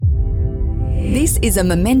This is a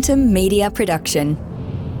Momentum Media production.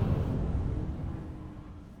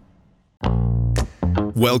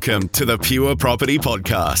 Welcome to the Pure Property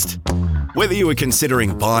Podcast. Whether you are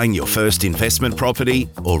considering buying your first investment property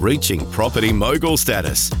or reaching property mogul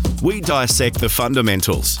status, we dissect the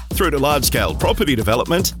fundamentals through to large-scale property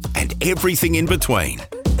development and everything in between.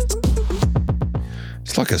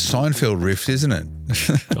 It's like a Seinfeld riff, isn't it?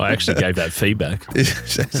 I actually gave that feedback.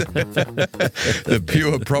 The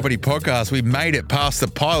Pure Property Podcast. We made it past the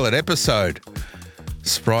pilot episode.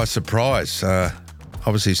 Surprise, surprise.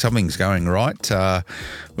 Obviously, something's going right.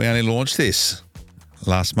 We only launched this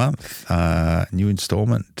last month. New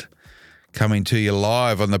instalment coming to you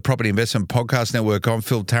live on the Property Investment Podcast Network. I'm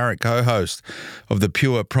Phil Tarrant, co-host of the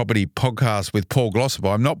Pure Property Podcast with Paul Glossop.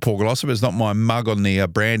 I'm not Paul Glossop. It's not my mug on the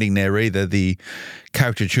branding there either. The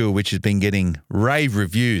caricature, which has been getting rave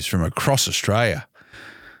reviews from across Australia.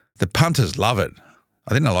 The punters love it.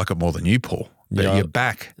 I think I like it more than you, Paul. But Yeah. you're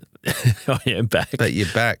back. I am back. But you're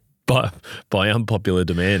back. By unpopular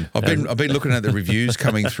demand. I've been looking at the reviews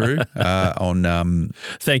coming through on.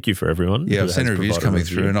 Thank you for everyone. Yeah, I've seen the reviews coming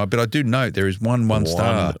through, but I do note there is one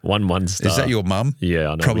star. One star. Is that your mum?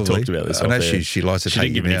 Yeah, I know. Probably. We talked about this. I know off air. she likes to She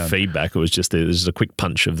take didn't you give down. any feedback. It was just there's a quick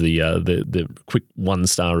punch of the quick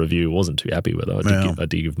 1-star review. I wasn't too happy with it. I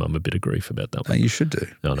did give mum a bit of grief about that No, one. you should do.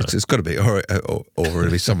 No. It's got to be, or at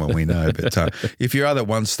least someone we know. But if you're other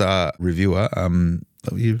 1-star reviewer,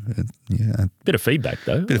 Bit of feedback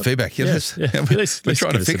though. bit of feedback. Yeah, we're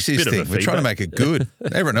trying to fix this thing. We're trying to make it good.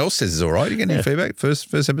 Everyone else says it's all right. You get any feedback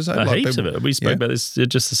first episode? Heaps of it. We spoke about this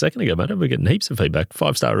just a second ago, mate. We're getting heaps of feedback,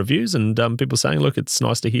 5-star reviews, and people saying, look, it's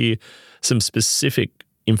nice to hear some specific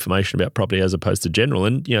information about property as opposed to general.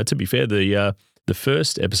 And, to be fair, the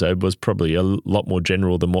first episode was probably a lot more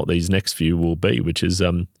general than what these next few will be, which is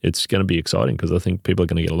it's going to be exciting because I think people are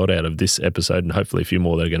going to get a lot out of this episode and hopefully a few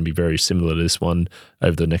more that are going to be very similar to this one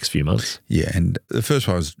over the next few months. Yeah, and the first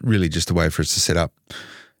one was really just a way for us to set up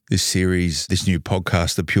this series, this new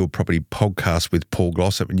podcast, the Pure Property Podcast with Paul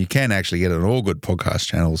Glossop. And you can actually get it on all good podcast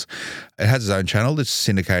channels. It has its own channel that's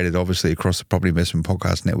syndicated, obviously, across the Property Investment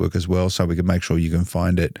Podcast Network as well, so we can make sure you can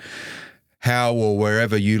find it how or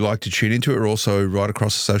wherever you like to tune into it. We're also right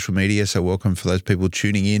across the social media, so welcome for those people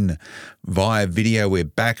tuning in via video. We're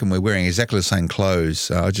back and we're wearing exactly the same clothes.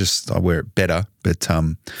 I wear it better, but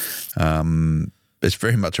it's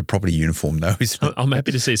very much a property uniform though, isn't it? I'm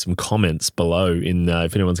happy to see some comments below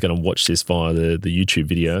if anyone's going to watch this via the YouTube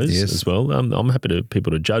videos as well. I'm happy to people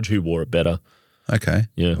to judge who wore it better. Okay.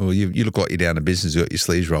 Yeah. Well, you look like you're down to business. You've got your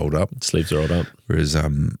sleeves rolled up. Sleeves rolled up. Whereas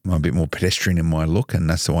I'm a bit more pedestrian in my look, and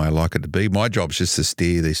that's the way I like it to be. My job's just to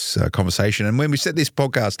steer this conversation. And when we set this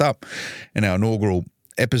podcast up in our inaugural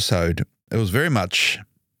episode, it was very much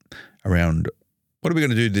around what are we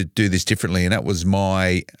going to do this differently? And that was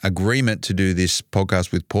my agreement to do this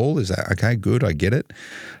podcast with Paul. Is that, okay, good, I get it.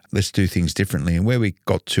 Let's do things differently. And where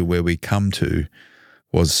we come to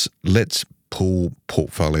was let's pull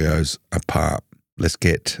portfolios apart. Let's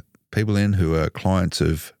get people in who are clients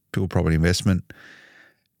of Pure Property Investment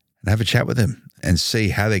and have a chat with them and see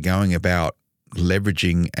how they're going about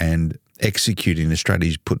leveraging and executing the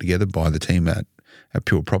strategies put together by the team at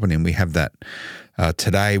Pure Property. And we have that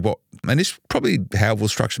today. And this is probably how we'll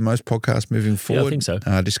structure most podcasts moving forward. Yeah, I think so.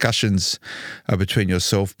 Discussions between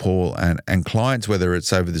yourself, Paul, and clients, whether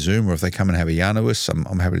it's over the Zoom or if they come and have a yarn with us.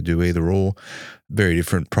 I'm happy to do either or. Very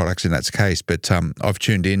different products in that case. But I've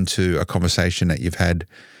tuned into a conversation that you've had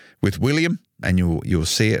with William, and you'll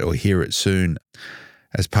see it or hear it soon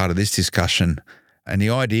as part of this discussion. And the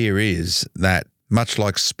idea is that much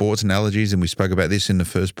like sports analogies, and we spoke about this in the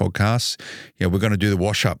first podcast, we're going to do the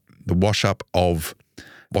wash up of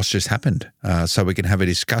what's just happened, so we can have a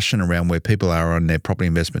discussion around where people are on their property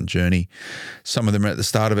investment journey. Some of them are at the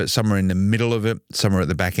start of it, some are in the middle of it, some are at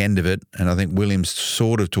the back end of it, and I think William's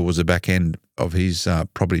sort of towards the back end of his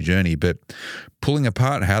property journey, but pulling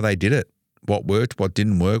apart how they did it, what worked, what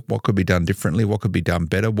didn't work, what could be done differently, what could be done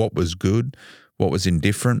better, what was good, what was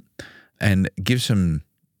indifferent, and give some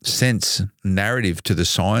sense, narrative to the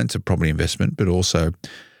science of property investment, but also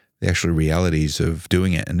the actual realities of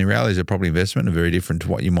doing it. And the realities of property investment are very different to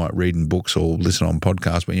what you might read in books or listen on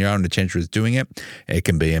podcasts. When your own attention is doing it, it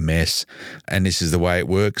can be a mess. And this is the way it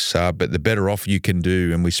works. But the better off you can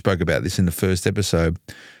do, and we spoke about this in the first episode,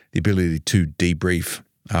 the ability to debrief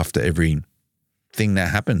after every thing that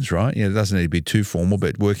happens, right? It doesn't need to be too formal,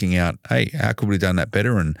 but working out, hey, how could we have done that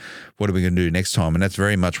better and what are we going to do next time? And that's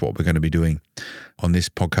very much what we're going to be doing on this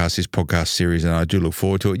podcast series, and I do look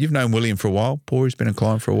forward to it. You've known William for a while. Paul has been a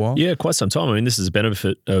client for a while. Yeah, quite some time. I mean, this is a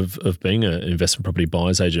benefit of being an investment property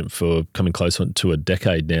buyer's agent for coming close to a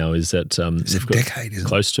decade now, is that it's a decade, isn't it?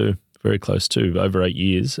 Close to very close to over 8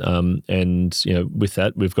 years. And, with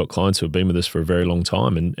that, we've got clients who have been with us for a very long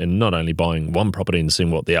time and not only buying one property and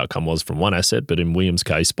seeing what the outcome was from one asset, but in William's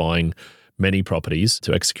case, buying many properties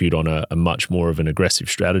to execute on a much more of an aggressive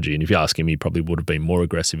strategy. And if you ask him, he probably would have been more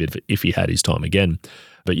aggressive if he had his time again.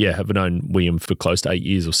 But yeah, I've known William for close to 8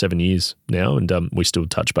 years or 7 years now, and we still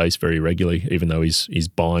touch base very regularly, even though his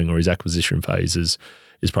buying or his acquisition phase is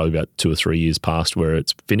probably about 2 or 3 years past where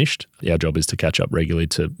it's finished. Our job is to catch up regularly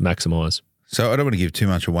to maximise. So I don't want to give too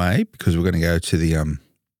much away because we're going to go to the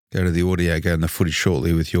audio, go in the footage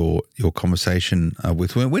shortly with your conversation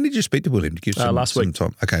with William. When did you speak to William? To give some, last week.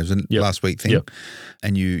 Time? Okay, it was a last week thing. Yep.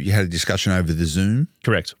 And you had a discussion over the Zoom?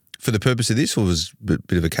 Correct. For the purpose of this, or was it a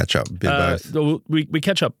bit of a catch-up, a bit of both? We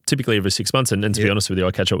catch up typically every 6 months, and to be honest with you,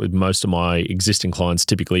 I catch up with most of my existing clients.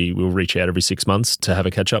 Typically, we'll reach out every 6 months to have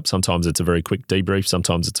a catch-up. Sometimes it's a very quick debrief,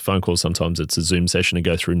 sometimes it's a phone call, sometimes it's a Zoom session to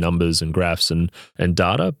go through numbers and graphs and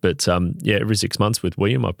data. But every 6 months with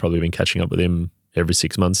William, I've probably been catching up with him every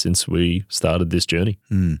 6 months since we started this journey.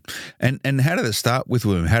 And how did it start with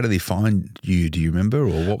William? How did he find you? Do you remember?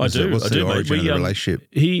 Or what's the origin of the relationship?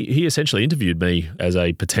 He essentially interviewed me as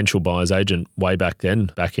a potential buyer's agent way back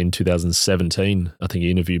then, back in 2017. I think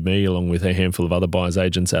he interviewed me along with a handful of other buyer's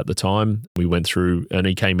agents at the time. We went through, and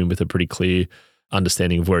he came in with a pretty clear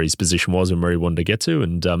understanding of where his position was and where he wanted to get to.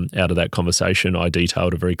 And out of that conversation, I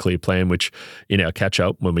detailed a very clear plan, which in our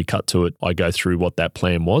catch-up, when we cut to it, I go through what that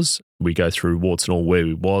plan was. We go through warts and all where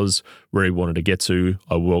he was, where he wanted to get to.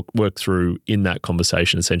 I work through in that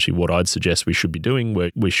conversation essentially what I'd suggest we should be doing,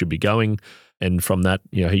 where we should be going. And from that,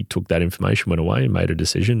 he took that information, went away and made a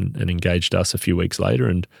decision and engaged us a few weeks later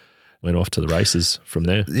and went off to the races from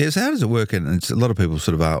there. Yeah, so how does it work? And it's a lot of people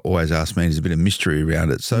sort of always ask me, there's a bit of mystery around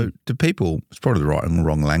it. So do people, it's probably the right and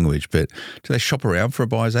wrong language, but do they shop around for a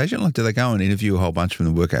buyer's agent? Like, do they go and interview a whole bunch of them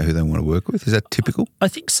and work out who they want to work with? Is that typical? I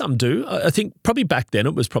think some do. I think probably back then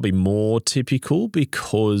it was probably more typical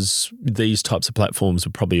because these types of platforms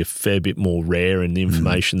were probably a fair bit more rare, and the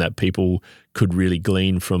information that people could really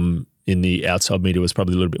glean from in the outside media was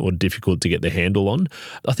probably a little bit more difficult to get their handle on.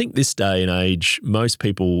 I think this day and age, most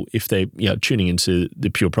people, if they're tuning into the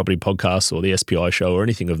Pure Property podcast or the SPI show or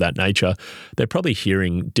anything of that nature, they're probably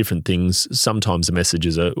hearing different things. Sometimes the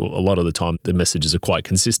messages are, a lot of the time, the messages are quite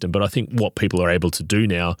consistent. But I think what people are able to do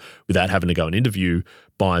now without having to go and interview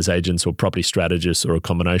buyer's agents or property strategists or a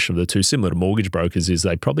combination of the two, similar to mortgage brokers, is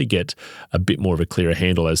they probably get a bit more of a clearer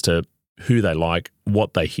handle as to who they like,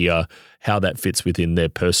 what they hear, how that fits within their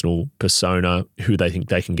personal persona, who they think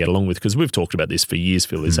they can get along with. Because we've talked about this for years,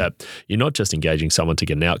 Phil, is that you're not just engaging someone to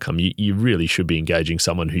get an outcome. You really should be engaging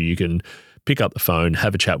someone who you can pick up the phone,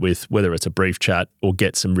 have a chat with, whether it's a brief chat or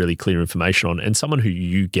get some really clear information on, and someone who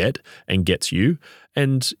you get and gets you.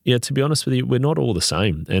 And to be honest with you, we're not all the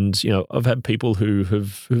same. And I've had people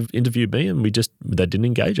who've interviewed me and they didn't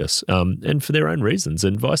engage us, and for their own reasons,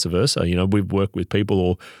 and vice versa. We've worked with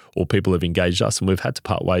people or people have engaged us, and we've had to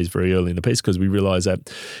part ways very early in the piece because we realise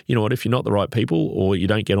that, if you're not the right people or you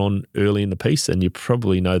don't get on early in the piece, then you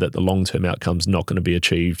probably know that the long-term outcome's not going to be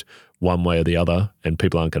achieved one way or the other, and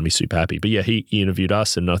people aren't going to be super happy. But yeah, he interviewed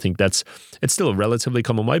us, and I think it's still a relatively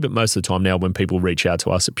common way, but most of the time now when people reach out to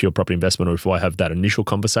us at Pure Property Investment, or if I have that initial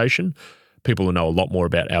conversation, people will know a lot more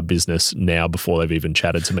about our business now before they've even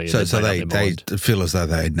chatted to me. So they feel as though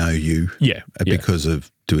they know you because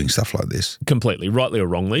of doing stuff like this. Completely, rightly or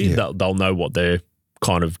wrongly, they'll know what they're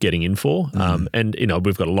kind of getting in for. And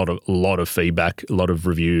we've got a lot of feedback, a lot of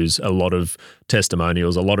reviews, a lot of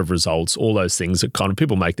testimonials, a lot of results, all those things that kind of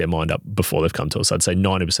people make their mind up before they've come to us. I'd say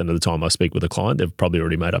 90% of the time I speak with a client, they've probably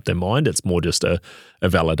already made up their mind. It's more just a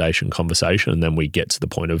validation conversation, and then we get to the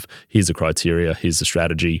point of here's the criteria, here's the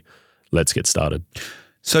strategy, let's get started.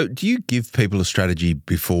 So do you give people a strategy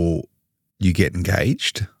before you get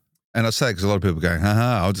engaged? And I say because a lot of people go,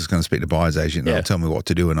 I'm just going to speak to buyer's agent and they'll tell me what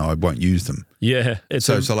to do and I won't use them. Yeah.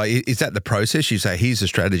 So like, is that the process? You say, here's the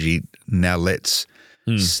strategy, now let's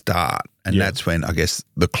start. And that's when I guess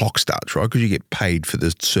the clock starts, right? Because you get paid for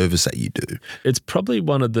the service that you do. It's probably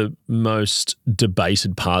one of the most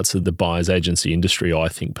debated parts of the buyer's agency industry, I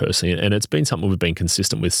think personally. And it's been something we've been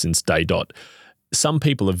consistent with since day dot. Some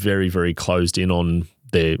people are very, very closed in on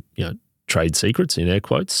their, trade secrets in air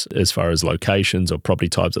quotes as far as locations or property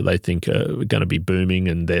types that they think are going to be booming,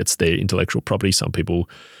 and that's their intellectual property. Some people,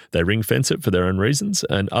 they ring fence it for their own reasons,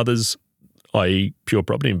 and others, i.e. Pure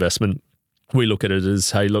Property Investment, we look at it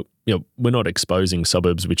as, hey, look, we're not exposing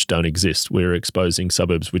suburbs which don't exist. We're exposing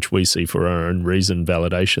suburbs which we see for our own reason,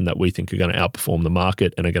 validation, that we think are going to outperform the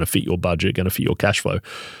market and are going to fit your budget, going to fit your cash flow.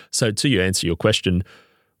 So to answer your question,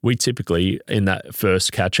 we typically, in that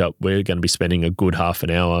first catch-up, we're going to be spending a good half an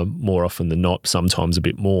hour, more often than not, sometimes a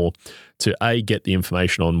bit more, to get the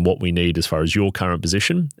information on what we need as far as your current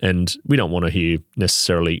position. And we don't want to hear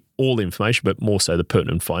necessarily all the information, but more so the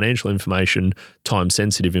pertinent financial information,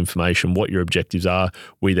 time-sensitive information, what your objectives are.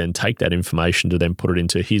 We then take that information to then put it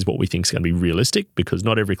into, here's what we think is going to be realistic, because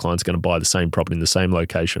not every client's going to buy the same property in the same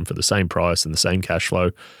location for the same price and the same cash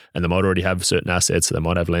flow. And they might already have certain assets, so they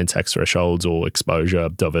might have land tax thresholds or exposure,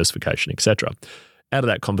 diversification, etc. Out of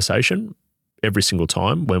that conversation, every single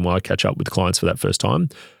time when I catch up with clients for that first time,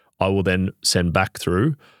 I will then send back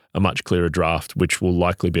through a much clearer draft, which will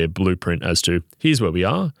likely be a blueprint as to here's where we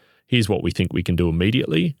are, here's what we think we can do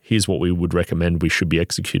immediately, here's what we would recommend we should be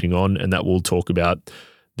executing on, and that will talk about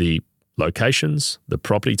the locations, the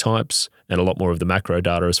property types, and a lot more of the macro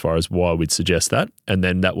data as far as why we'd suggest that. And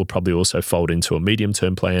then that will probably also fold into a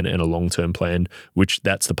medium-term plan and a long-term plan, which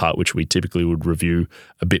that's the part which we typically would review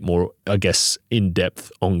a bit more, I guess,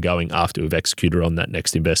 in-depth ongoing after we've executed on that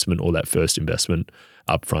next investment or that first investment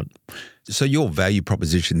upfront. So your value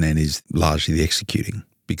proposition then is largely the executing,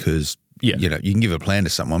 because you can give a plan to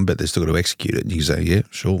someone, but they're still got to execute it. And you can say, yeah,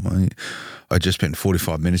 sure. I just spent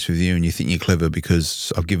 45 minutes with you and you think you're clever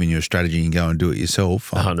because I've given you a strategy and you go and do it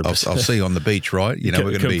yourself. 100%. I'll see you on the beach, right? We're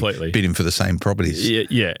going to be bidding for the same properties.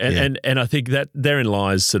 Yeah. And I think that therein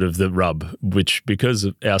lies sort of the rub, which because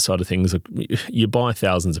of our side of things, you buy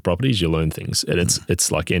thousands of properties, you learn things. And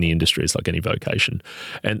it's like any industry, it's like any vocation.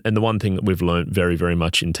 And the one thing that we've learned very, very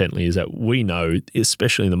much intently is that we know,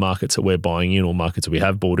 especially in the markets that we're buying in or markets that we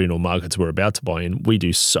have bought in or markets we're about to buy in, we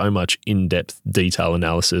do so much in-depth detail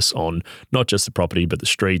analysis on not just the property, but the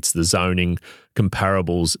streets, the zoning,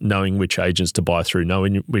 comparables, knowing which agents to buy through,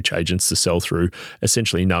 knowing which agents to sell through,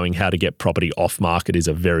 essentially knowing how to get property off market is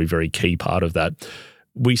a very, very key part of that.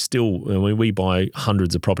 We buy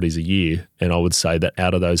hundreds of properties a year, and I would say that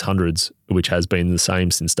out of those hundreds, which has been the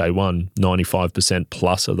same since day one, 95%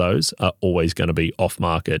 plus of those are always going to be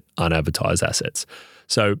off-market, unadvertised assets.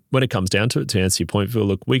 So when it comes down to it, to answer your point, Phil,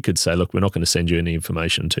 look, we could say, look, we're not going to send you any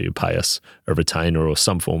information until you pay us a retainer or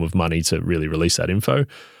some form of money to really release that info.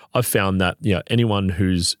 I've found that anyone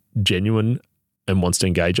who's genuine and wants to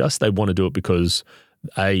engage us, they want to do it because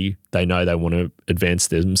A, they know they want to advance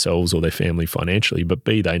themselves or their family financially, but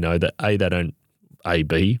B, they know that they don't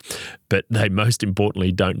but they most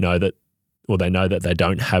importantly don't know that, or they know that they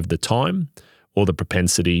don't have the time or the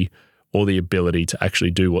propensity or the ability to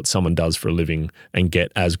actually do what someone does for a living and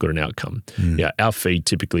get as good an outcome. Our fee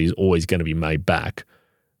typically is always going to be made back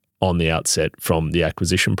on the outset from the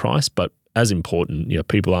acquisition price, but as important,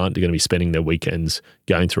 people aren't going to be spending their weekends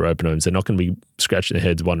going through open homes. They're not going to be scratching their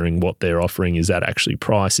heads wondering what they're offering. Is that actually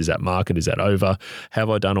price? Is that market? Is that over? Have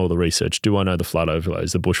I done all the research? Do I know the flood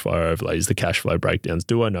overlays, the bushfire overlays, the cash flow breakdowns?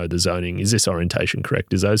 Do I know the zoning? Is this orientation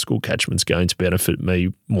correct? Is those school catchments going to benefit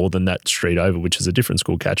me more than that street over, which is a different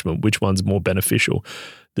school catchment? Which one's more beneficial?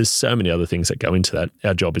 There's so many other things that go into that.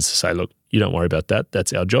 Our job is to say, look, you don't worry about that.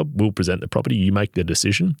 That's our job. We'll present the property. You make the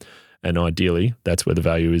decision. And ideally, that's where the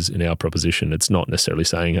value is in our proposition. It's not necessarily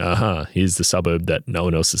saying, here's the suburb that no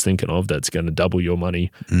one else is thinking of that's going to double your money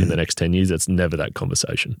in the next 10 years. It's never that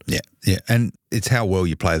conversation. Yeah. And it's how well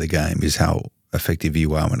you play the game is how effective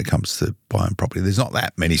you are when it comes to buying property. There's not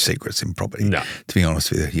that many secrets in property, to be honest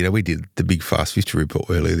with you. We did the big Fast 50 report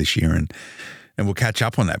earlier this year and we'll catch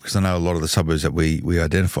up on that because I know a lot of the suburbs that we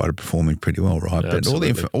identified are performing pretty well, right? But all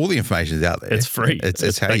the information is out there. It's free.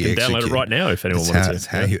 It's how you execute. Download it right now if anyone wants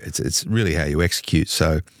to. It's really how you execute.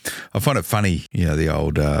 So I find it funny, the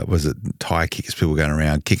old tire kickers, people going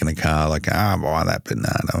around kicking a car like, I'm buying that, but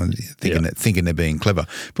no, thinking they're being clever.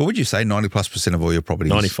 But would you say 90+% of all your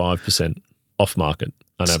properties? 95% off market.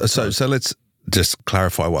 So let's just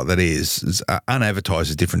clarify what that is. Unadvertised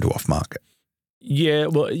is different to off market. Yeah.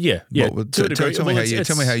 Tell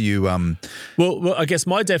me how you. Well, I guess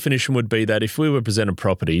my definition would be that if we were to present a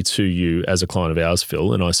property to you as a client of ours,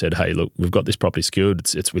 Phil, and I said, hey, look, we've got this property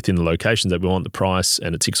secured. It's within the locations that we want, the price,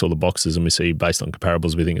 and it ticks all the boxes, and we see based on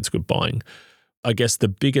comparables, we think it's good buying. I guess the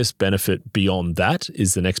biggest benefit beyond that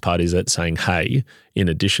is the next part is that saying, hey, in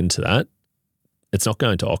addition to that, it's not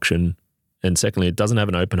going to auction. And secondly, it doesn't have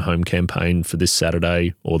an open home campaign for this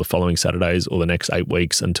Saturday or the following Saturdays or the next 8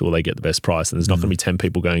 weeks until they get the best price. And there's not going to be 10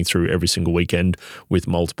 people going through every single weekend with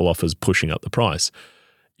multiple offers pushing up the price.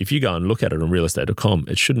 If you go and look at it on realestate.com,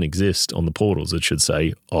 it shouldn't exist on the portals. It should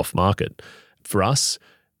say off market. For us,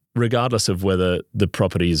 regardless of whether the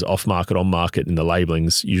property is off market, on market, and the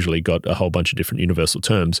labeling's usually got a whole bunch of different universal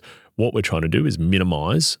terms, what we're trying to do is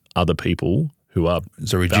minimise other people who are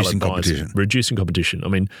reducing competition. Reducing competition. I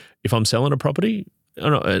mean, if I'm selling a property,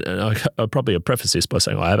 I probably preface this by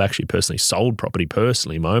saying I have actually personally sold property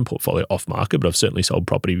in my own portfolio off market, but I've certainly sold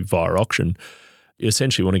property via auction. You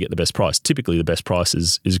essentially want to get the best price. Typically, the best price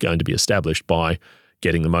is going to be established by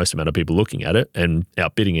getting the most amount of people looking at it and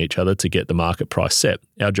outbidding each other to get the market price set.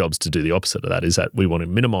 Our job's to do the opposite of that, is that we want to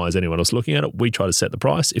minimise anyone else looking at it. We try to set the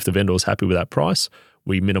price. If the vendor is happy with that price,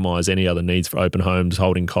 we minimise any other needs for open homes,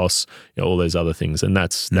 holding costs, all those other things. And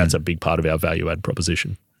that's a big part of our value add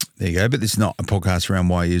proposition. There you go. But this is not a podcast around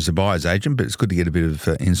why you use a buyer's agent, but it's good to get a bit of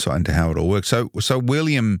insight into how it all works. So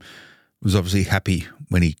William was obviously happy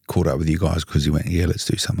when he caught up with you guys because he went, yeah, let's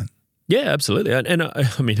do something. Yeah, absolutely. And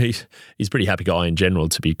I mean, he's a pretty happy guy in general,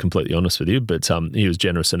 to be completely honest with you. But he was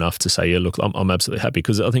generous enough to say, yeah, look, I'm absolutely happy.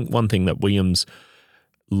 Because I think one thing that William's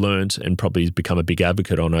learnt and probably has become a big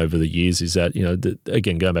advocate on over the years is that,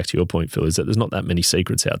 again, going back to your point, Phil, is that there's not that many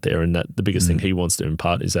secrets out there. And that the biggest thing he wants to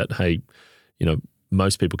impart is that, hey,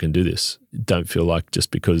 most people can do this. Don't feel like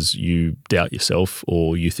just because you doubt yourself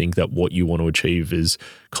or you think that what you want to achieve is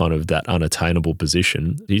kind of that unattainable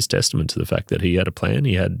position. He's testament to the fact that he had a plan,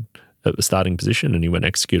 he had a starting position, and he went and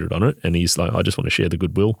executed on it. And he's like, I just want to share the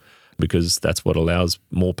goodwill because that's what allows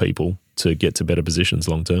more people to get to better positions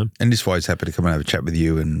long term. And this is why he's happy to come and have a chat with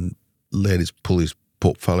you and pull his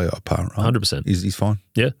portfolio apart, right? 100%. He's fine.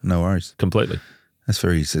 Yeah. No worries. Completely.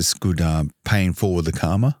 It's good paying forward the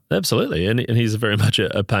karma. Absolutely. And he's very much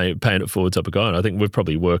a paying it forward type of guy. And I think we've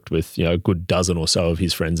probably worked with a good dozen or so of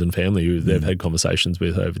his friends and family who they've had conversations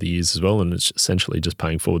with over the years as well. And it's essentially just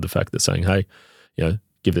paying forward the fact that saying, hey,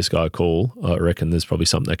 give this guy a call. I reckon there's probably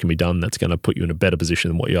something that can be done that's going to put you in a better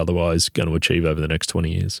position than what you're otherwise going to achieve over the next 20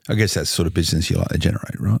 years. I guess that's the sort of business you like to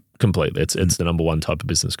generate, right? Completely. It's the number one type of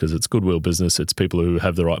business because it's goodwill business. It's people who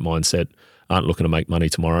have the right mindset, aren't looking to make money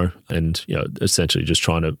tomorrow and, essentially just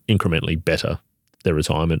trying to incrementally better their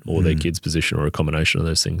retirement or their kids' position or a combination of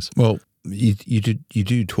those things. Well, you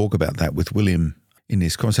do talk about that with William in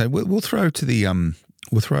this conversation. We'll throw over to the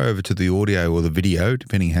audio or the video,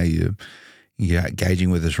 depending how you're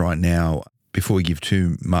engaging with us right now. Before we give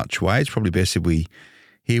too much away, it's probably best if we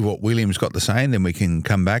hear what William's got to say, and then we can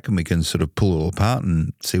come back and we can sort of pull it all apart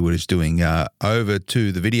and see what he's doing. Over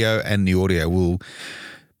to the video and the audio. We'll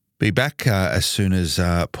be back as soon as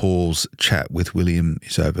Paul's chat with William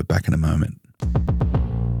is over. Back in a moment.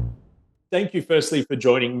 Thank you, firstly, for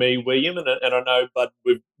joining me, William. And I know, Bud,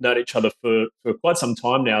 we've known each other for quite some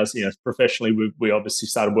time now. As, professionally, we obviously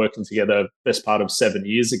started working together best part of 7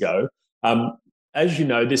 years ago. As you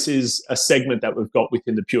know, this is a segment that we've got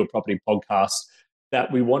within the Pure Property podcast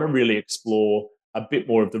that we want to really explore a bit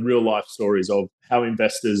more of the real life stories of how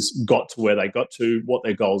investors got to where they got to, what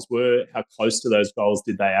their goals were, how close to those goals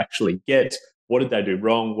did they actually get, what did they do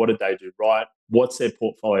wrong, what did they do right, what's their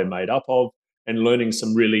portfolio made up of, and learning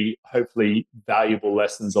some really, hopefully, valuable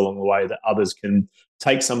lessons along the way that others can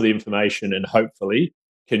take some of the information and hopefully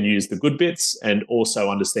can use the good bits and also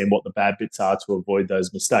understand what the bad bits are to avoid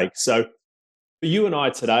those mistakes. So for you and I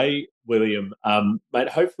today, William, mate,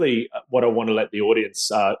 hopefully what I want to let the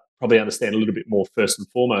audience probably understand a little bit more first and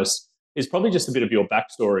foremost is probably just a bit of your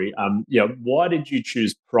backstory. Why did you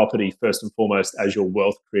choose property first and foremost as your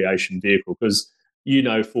wealth creation vehicle? Because you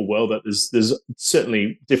know full well that there's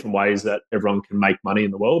certainly different ways that everyone can make money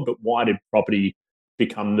in the world, but why did property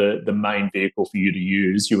become the main vehicle for you to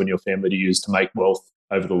use, you and your family to use to make wealth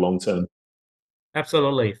over the long term?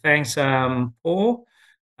 Absolutely. Thanks, Paul.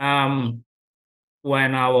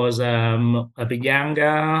 When I was a bit younger,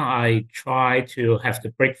 I tried to have the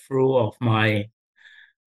breakthrough of my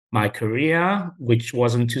career, which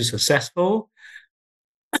wasn't too successful.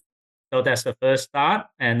 So that's the first start,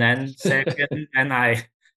 and then second, and I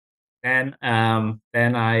had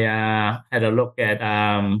a look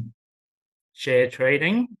at share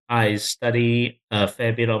trading. I studied a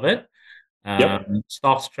fair bit of it.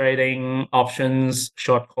 Stocks trading, options,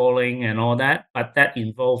 short calling, and all that. But that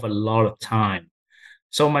involved a lot of time.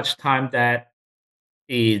 So much time that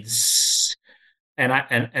it's, and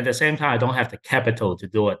at the same time, I don't have the capital to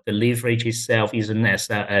do it. The leverage itself isn't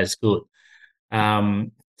as good.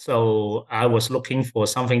 So I was looking for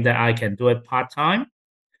something that I can do it part-time.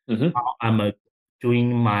 I'm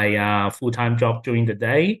doing my full-time job during the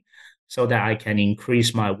day so that I can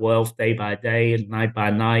increase my wealth day by day and night by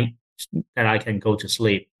night, that I can go to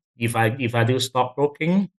sleep. If I do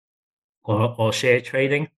stockbroking or share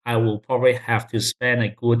trading, I will probably have to spend a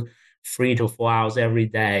good 3 to 4 hours every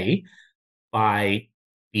day by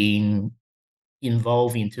being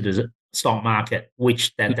involved into the stock market,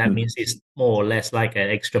 which then that means it's more or less like an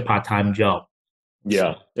extra part-time job.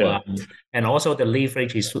 And also the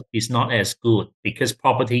leverage is not as good because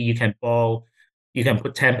property you can borrow you can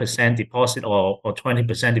put 10% deposit or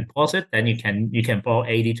 20% deposit, then you can borrow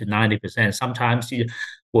 80 to 90%. Sometimes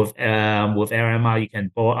with LMI you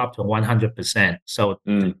can borrow up to 100%. So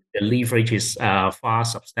the leverage is far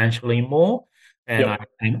substantially more. And,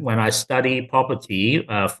 and when I study property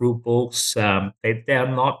through books, there are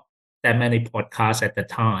not that many podcasts at the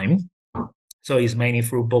time. So it's mainly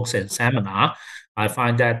through books and seminar. I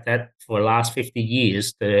find that for the last 50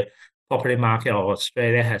 years, the property market of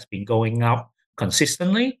Australia has been going up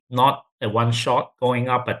consistently, not a one shot going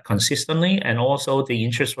up, but consistently. And also the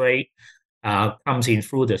interest rate comes in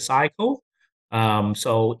through the cycle.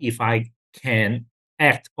 So if I can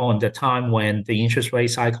act on the time when the interest rate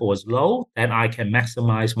cycle was low, then I can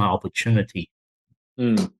maximize my opportunity.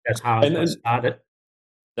 That's how I got started.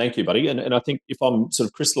 Thank you, buddy. And I think if I'm sort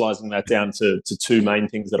of crystallizing that down to two main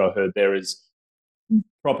things that I heard there is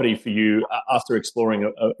property for you, after exploring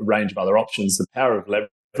a range of other options, the power of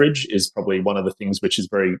leverage is probably one of the things which is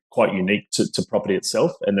quite unique to property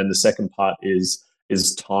itself. And then the second part is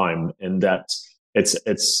time, and that it's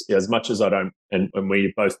as much as I don't, and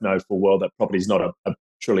we both know full well that property is not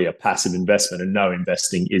truly a passive investment, and no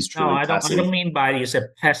investing is truly passive. I don't mean by it's a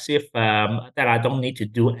passive that I don't need to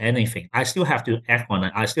do anything. I still have to act on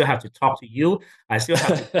it. I still have to talk to you. I still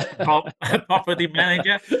have to talk property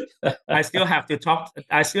manager. I still have to talk.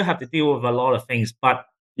 I still have to deal with a lot of things. But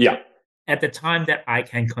at the time that I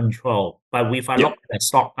can control. But if I look at the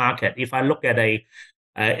stock market, if I look at a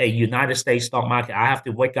United States stock market, I have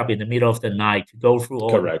to wake up in the middle of the night to go through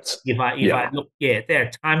all. Correct. If I look, there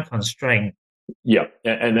are time constraints. Yeah,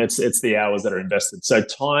 and it's the hours that are invested. So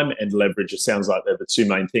time and leverage, it sounds like they're the two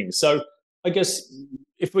main things. So I guess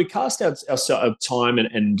if we cast our time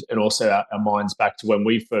and also our minds back to when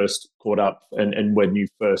we first caught up and when you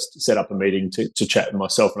first set up a meeting to chat with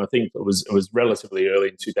myself, and I think it was relatively early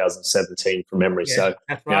in 2017 from memory. Yeah, so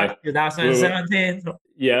that's right, 2017.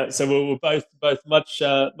 So we were both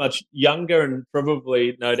much younger and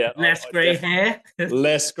probably no doubt less grey hair.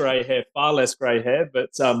 Less grey hair, far less grey hair,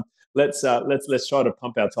 but let's try to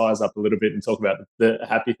pump our tires up a little bit and talk about the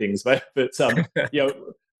happy things, mate. But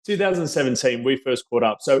 2017 we first caught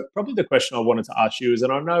up. So probably the question I wanted to ask you is,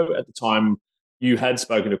 and I know at the time you had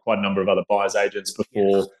spoken to quite a number of other buyers agents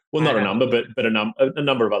before. Yes, well, not a number, but a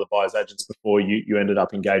number of other buyers agents before you ended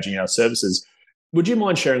up engaging our services. Would you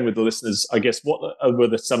mind sharing with the listeners, I guess, what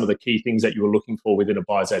were some of the key things that you were looking for within a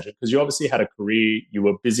buyer's agent? Because you obviously had a career, you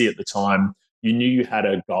were busy at the time, you knew you had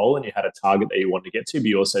a goal and you had a target that you wanted to get to, but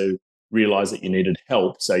you also realized that you needed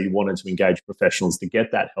help. So you wanted to engage professionals to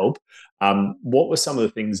get that help. What were some of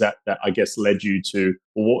the things that I guess led you to,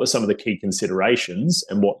 or what were some of the key considerations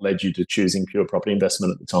and what led you to choosing pure property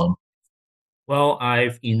investment at the time? Well, I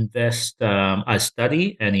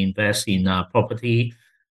study and invest in property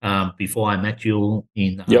before I met you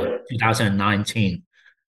in 2019.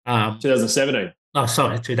 2017. Oh,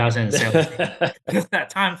 sorry, 2017.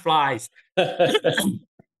 Time flies.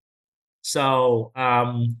 So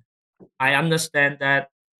I understand that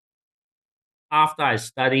after I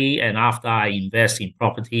study and after I invest in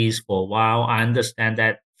properties for a while, I understand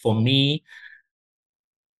that for me,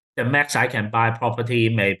 the max I can buy property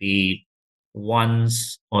maybe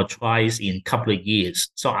once or twice in a couple of years.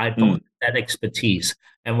 So I don't have that expertise.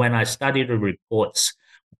 And when I study the reports,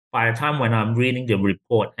 by the time when I'm reading the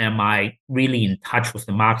report, am I really in touch with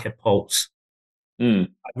the market pulse? I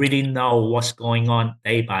really know what's going on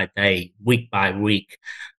day by day, week by week,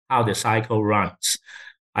 how the cycle runs.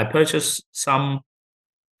 I purchased some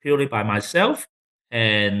purely by myself,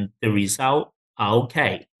 and the result are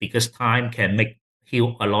okay because time can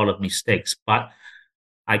heal a lot of mistakes. But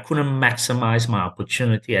I couldn't maximize my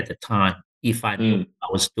opportunity at the time if I knew what I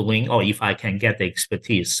was doing or if I can get the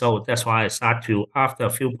expertise. So that's why I start to, after a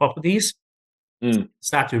few properties,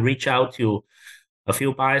 start to reach out to a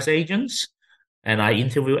few buyers agents, and I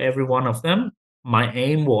interview every one of them. My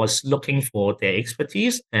aim was looking for their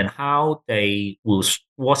expertise and how they will,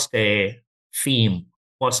 what's their theme,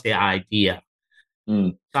 what's their idea.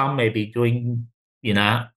 Some may be doing,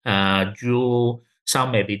 jewel,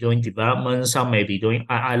 some may be doing development, some may be doing,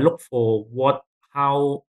 I look for what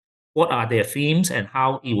are their themes and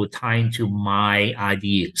how it would tie into my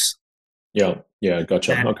ideas. Yeah,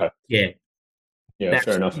 gotcha. Okay. Yeah,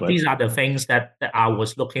 fair enough, mate. These are the things that I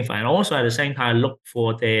was looking for. And also at the same time, look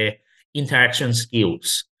for their interaction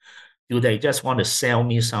skills. Do they just want to sell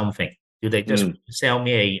me something? Do they just sell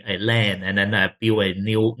me a land and then build a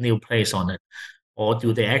new place on it? Or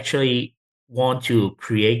do they actually want to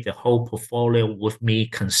create the whole portfolio with me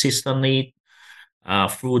consistently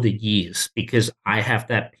through the years? Because I have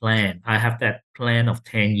that plan. I have that plan of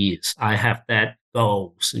 10 years. I have that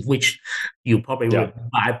goals, which you probably Yeah. remember.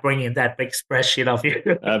 I bring in that big spreadsheet of you.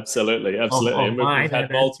 Absolutely. Of And we've mine, had and then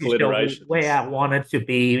to multiple show where iterations. I wanted to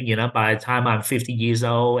be, by the time I'm 50 years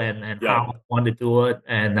old, and Yeah. how I want to do it.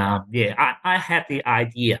 And I had the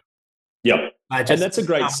idea. Yep. I And just that's a need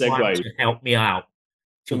great someone segue. to help me out.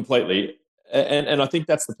 Completely. And I think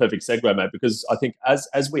that's the perfect segue, mate, because I think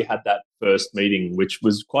as we had that first meeting, which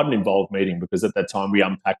was quite an involved meeting, because at that time we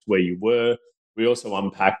unpacked where you were. We also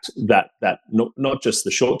unpacked that not just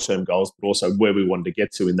the short term goals, but also where we wanted to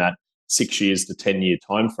get to in that 6 years to 10-year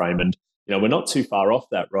time frame. And we're not too far off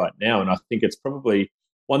that right now. And I think it's probably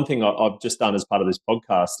one thing I've just done as part of this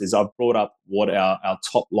podcast is I've brought up what our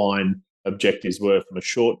top line objectives were from a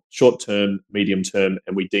short term, medium term,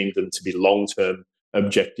 and we deemed them to be long term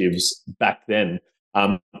objectives back then.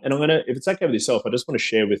 And I'm going to, if it's okay with yourself, I just want to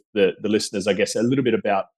share with the listeners, I guess, a little bit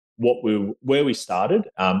about where we started,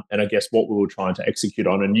 and I guess what we were trying to execute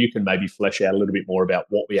on. And you can maybe flesh out a little bit more about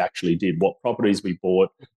what we actually did, what properties we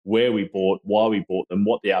bought, where we bought, why we bought them,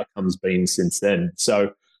 what the outcome's been since then.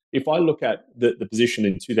 So if I look at the position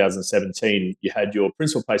in 2017, you had your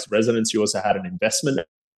principal place of residence, you also had an investment at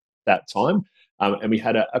that time, and we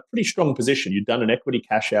had a pretty strong position. You'd done an equity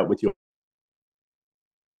cash out with your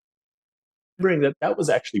that was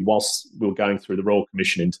actually whilst we were going through the Royal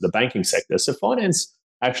Commission into the banking sector. So finance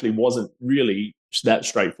actually wasn't really that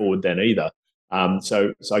straightforward then either.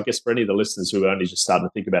 So I guess for any of the listeners who are only just starting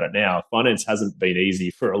to think about it now, finance hasn't been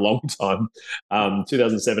easy for a long time.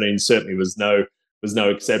 2017 certainly was no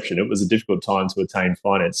exception. It was a difficult time to attain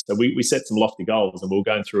finance. So we set some lofty goals, and we were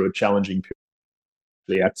going through a challenging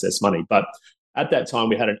period to access money. But at that time,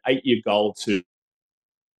 we had an 8-year goal to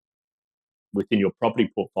within your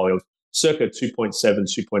property portfolio of circa 2.7,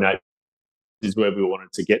 2.8 is where we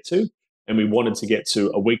wanted to get to. And we wanted to get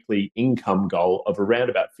to a weekly income goal of around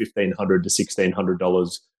about $1,500 to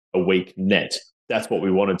 $1,600 a week net. That's what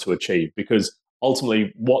we wanted to achieve, because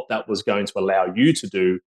ultimately what that was going to allow you to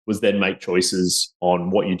do was then make choices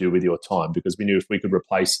on what you do with your time, because we knew if we could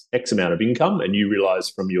replace X amount of income, and you realize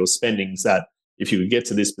from your spendings that if you could get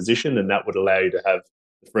to this position, then that would allow you to have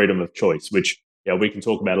the freedom of choice, which we can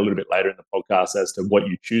talk about a little bit later in the podcast as to what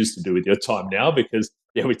you choose to do with your time now, because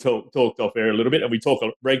we talked off air a little bit, and we talk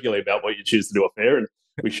regularly about what you choose to do off air, and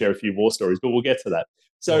we share a few war stories, but we'll get to that.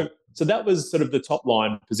 So that was sort of the top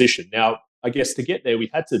line position. Now, I guess to get there, we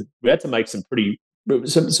had to make some pretty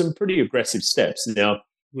aggressive steps. Now,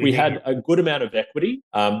 we had a good amount of equity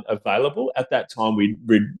available at that time. We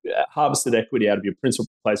harvested equity out of your principal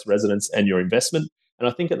place of residence and your investment. And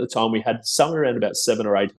I think at the time we had somewhere around about $700,000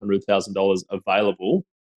 or $800,000 available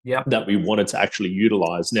that we wanted to actually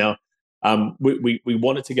utilize. Now, we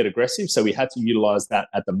wanted to get aggressive, so we had to utilize that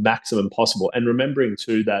at the maximum possible. And remembering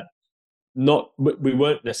too that we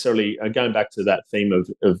weren't necessarily going back to that theme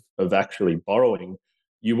of actually borrowing.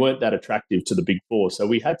 You weren't that attractive to the big four, so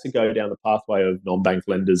we had to go down the pathway of non-bank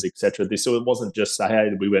lenders, etc. So it wasn't just say, hey,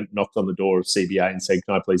 we went knocked on the door of CBA and said,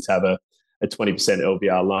 can I please have a 20%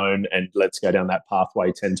 LVR loan, and let's go down that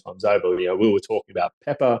pathway 10 times over. We were talking about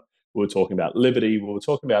Pepper, we were talking about Liberty, we were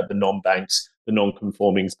talking about the non-banks, the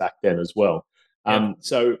non-conformings back then as well.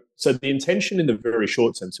 So the intention in the very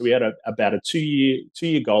short term, so we had about a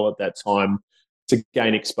two-year goal at that time to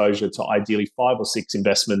gain exposure to ideally 5 or 6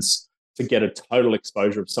 investments to get a total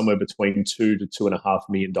exposure of somewhere between $2 to $2.5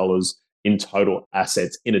 million in total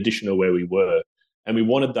assets, in addition to where we were. And we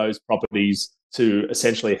wanted those properties to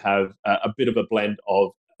essentially have a bit of a blend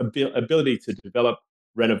of ability to develop,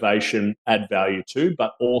 renovation, add value to,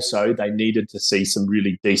 but also they needed to see some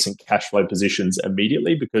really decent cash flow positions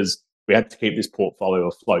immediately, because we had to keep this portfolio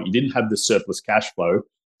afloat. You didn't have the surplus cash flow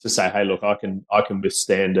to say, hey, look, I can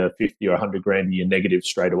withstand a 50 or 100 grand a year negative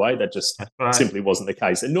straight away. That just simply wasn't the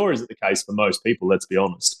case. And nor is it the case for most people, let's be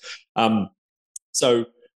honest. So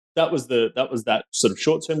that was that sort of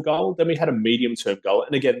short-term goal. Then we had a medium-term goal.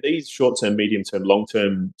 And again, these short-term, medium-term,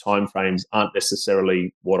 long-term timeframes aren't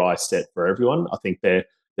necessarily what I set for everyone. I think they're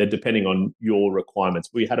depending on your requirements.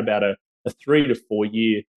 We had about a 3 to 4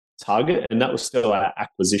 year target, and that was still our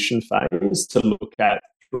acquisition phase, to look at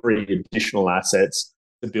 3 additional assets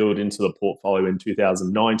to build into the portfolio in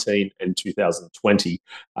 2019 and 2020.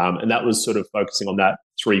 And that was sort of focusing on that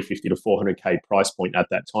 350 to 400K price point at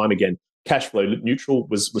that time. Again, cash flow neutral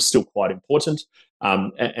was still quite important.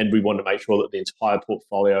 And we wanted to make sure that the entire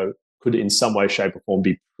portfolio could in some way, shape or form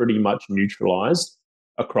be pretty much neutralized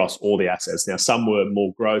across all the assets. Now, some were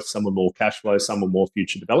more growth, some were more cash flow, some were more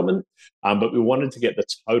future development. But we wanted to get the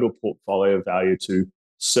total portfolio value to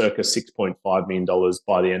circa $6.5 million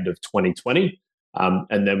by the end of 2020.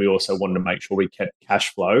 And then we also wanted to make sure we kept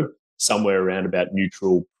cash flow somewhere around about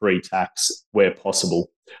neutral pre-tax where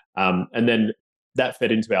possible. And then that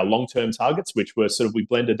fed into our long-term targets, which were we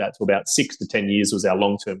blended that to about 6 to 10 years was our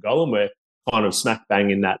long-term goal. And we're kind of smack bang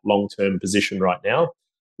in that long-term position right now.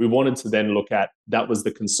 We wanted to then look at, that was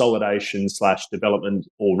the consolidation / development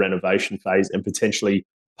or renovation phase, and potentially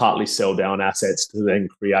partly sell down assets to then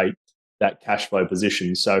create that cash flow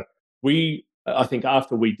position. So I think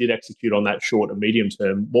after we did execute on that short and medium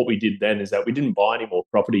term, what we did then is that we didn't buy any more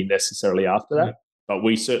property necessarily after that, but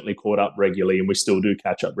we certainly caught up regularly, and we still do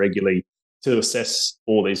catch up regularly to assess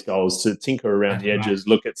all these goals, to tinker around the edges,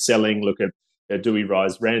 look at selling, look at, do we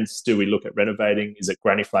rise rents? Do we look at renovating? Is it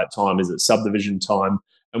granny flat time? Is it subdivision time?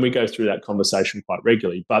 And we go through that conversation quite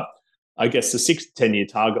regularly. But I guess the 6 to 10 year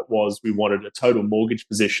target was, we wanted a total mortgage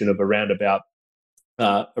position of around about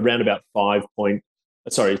 5 point,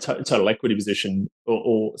 total equity position,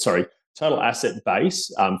 total asset base,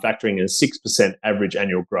 factoring in a 6% average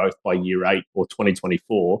annual growth by year 8 or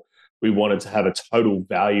 2024. We wanted to have a total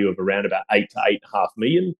value of around about 8 to 8.5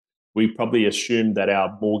 million. We probably assumed that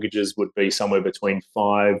our mortgages would be somewhere between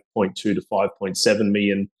 5.2 to 5.7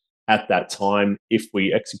 million at that time if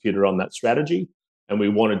we executed on that strategy. And we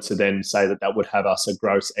wanted to then say that would have us a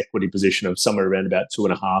gross equity position of somewhere around about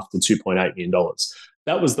 $2.5 to $2.8 million.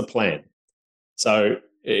 That was the plan. So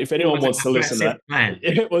if anyone wants to listen to that,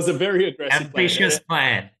 it was a very aggressive ambitious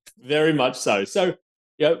plan. Very much so. So,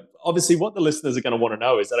 obviously what the listeners are going to want to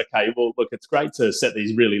know is that, okay, well, look, it's great to set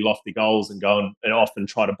these really lofty goals and go and often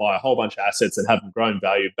try to buy a whole bunch of assets and have them grow in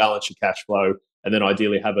value, balance your cash flow, and then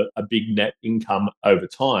ideally have a big net income over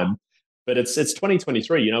time. But it's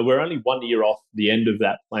 2023. We're only 1 year off the end of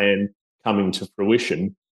that plan coming to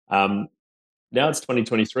fruition. Now it's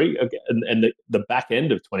 2023, and the back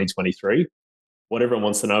end of 2023. What everyone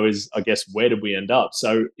wants to know is, I guess, where did we end up?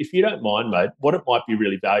 So if you don't mind, mate, what it might be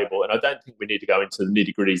really valuable, and I don't think we need to go into the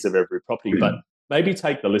nitty-gritties of every property, but maybe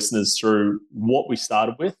take the listeners through what we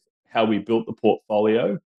started with, how we built the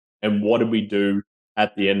portfolio, and what did we do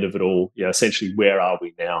at the end of it all? Essentially, where are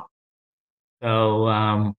we now?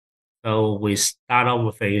 So we start out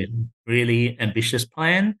with a really ambitious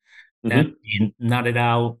plan. Then we nut it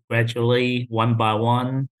out gradually, one by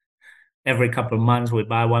one. Every couple of months, we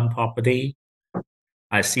buy one property.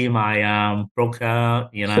 I see my broker,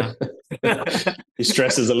 He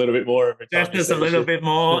stresses a little bit more every time. Stresses a little bit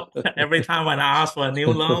more every time when I ask for a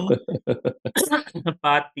new loan.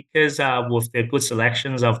 But because with the good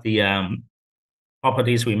selections of the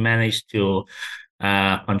properties, we managed to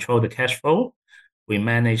control the cash flow. We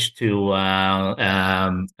managed to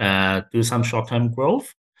do some short-term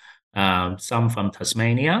growth, some from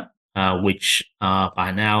Tasmania, which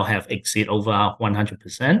by now have exceeded over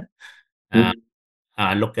 100%.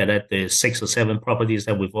 I looked at it, the 6 or 7 properties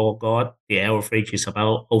that we've all got, the average is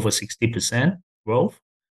about over 60% growth,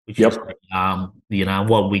 which is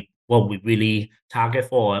what we really target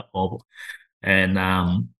for.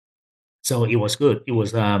 So it was good. It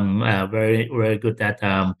was very, very good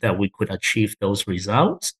that we could achieve those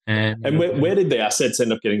results. And where did the assets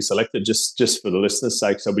end up getting selected? Just for the listeners'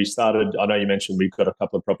 sake. So we started. I know you mentioned we've got a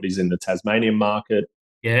couple of properties in the Tasmanian market.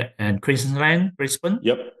 Yeah, and Queensland, Brisbane.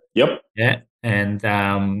 Yep. Yeah, and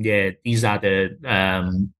these are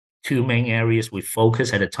the 2 main areas we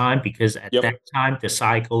focused at the time, because at that time the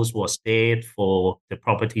cycles was there for the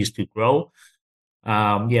properties to grow.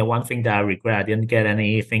 One thing that I regret, I didn't get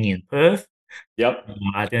anything in Perth.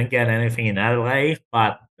 I didn't get anything in Adelaide,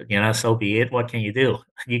 but so be it. What can you do?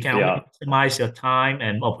 You can only maximize your time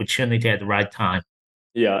and opportunity at the right time.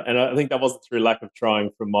 Yeah, and I think that wasn't through lack of trying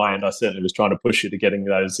from my end. I certainly was trying to push you to getting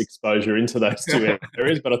those exposure into those 2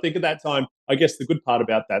 areas. But I think at that time, I guess the good part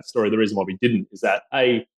about that story, the reason why we didn't, is that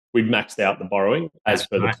A, we'd maxed out the borrowing as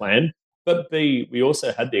per the plan. But B, we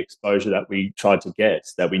also had the exposure that we tried to get,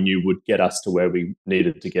 that we knew would get us to where we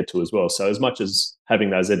needed to get to as well. So as much as having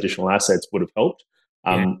those additional assets would have helped,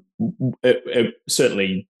 it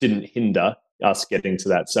certainly didn't hinder us getting to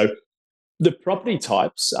that. So the property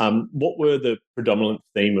types, what were the predominant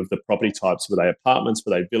theme of the property types? Were they apartments?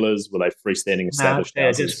 Were they villas? Were they freestanding established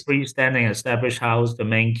houses? Just freestanding established house. The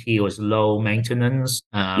main key was low maintenance.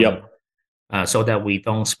 So that we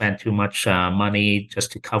don't spend too much money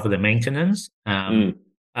just to cover the maintenance.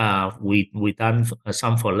 We done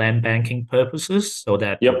some for land banking purposes, so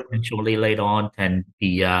that potentially later on can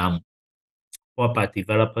be bought by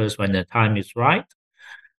developers when the time is right.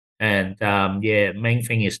 And main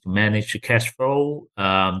thing is to manage the cash flow,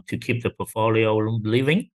 to keep the portfolio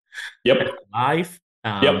living, alive.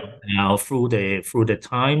 Through the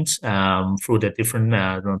times, through the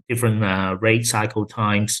different rate cycle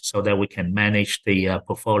times, so that we can manage the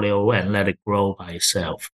portfolio and let it grow by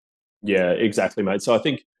itself. Yeah, exactly, mate. So I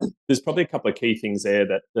think there's probably a couple of key things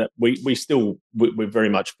there that we're very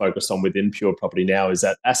much focused on within pure property now, is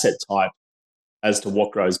that asset type as to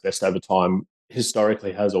what grows best over time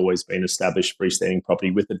historically has always been established freestanding property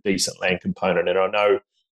with a decent land component. And I know,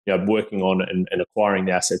 working on and acquiring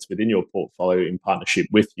the assets within your portfolio in partnership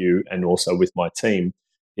with you and also with my team,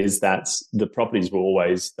 is that the properties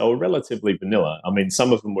they were relatively vanilla. I mean,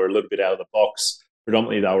 some of them were a little bit out of the box.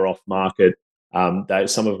 Predominantly, they were off market.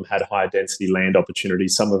 Some of them had higher density land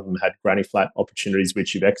opportunities. Some of them had granny flat opportunities,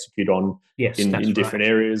 which you've executed on Yes, in that's different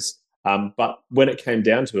right. areas. But when it came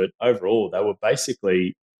down to it, overall, they were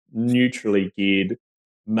basically neutrally geared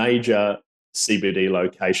major CBD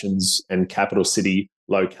locations and capital city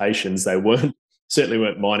locations. They certainly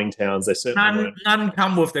weren't mining towns. They certainly None, weren't. none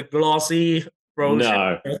come with the glossy brochure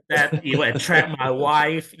No. that you attract my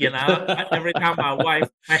wife. Every time my wife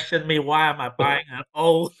questioned me, why am I buying an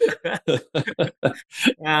old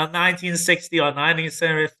 1960 or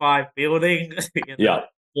 1975 building? Yeah.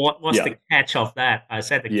 What's Yeah. the catch of that? I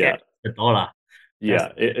said the catch Yeah. is the dollar.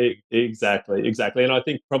 That's Yeah, exactly. And I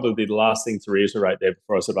think probably the last thing to reiterate there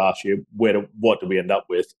before I sort of ask you what do we end up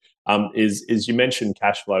with, is you mentioned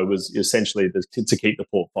cash flow was essentially to keep the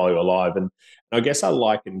portfolio alive. And I guess I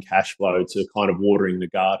liken cash flow to kind of watering the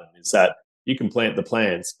garden, is that you can plant the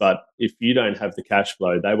plants, but if you don't have the cash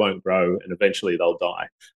flow, they won't grow and eventually they'll die.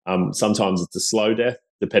 Sometimes it's a slow death,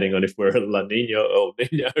 depending on if we're at La Nina or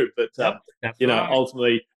Nino, but Yep, that's right.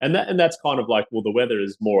 ultimately, that's kind of like, well, the weather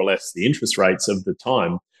is more or less the interest rates of the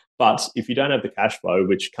time. But if you don't have the cash flow,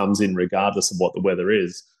 which comes in regardless of what the weather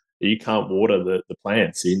is, you can't water the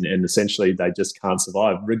plants in, and essentially they just can't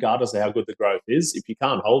survive, regardless of how good the growth is. If you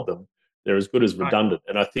can't hold them, they're as good as Right. redundant.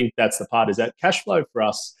 And I think that's the part, is that cash flow for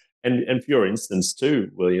us, and for your instance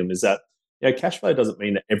too, William, is that cash flow doesn't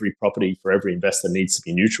mean that every property for every investor needs to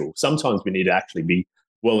be neutral. Sometimes we need to actually be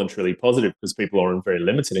well and truly positive because people are on very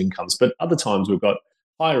limited incomes. But other times we've got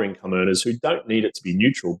higher income earners who don't need it to be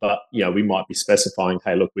neutral, but we might be specifying,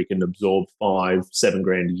 hey, look, we can absorb 5-7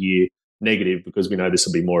 grand a year negative because we know this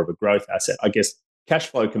will be more of a growth asset. I guess cash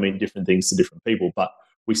flow can mean different things to different people, but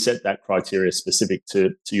we set that criteria specific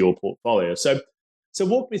to your portfolio. So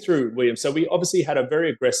walk me through, William. So we obviously had a very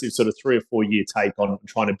aggressive sort of 3 or 4 year take on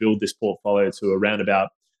trying to build this portfolio to around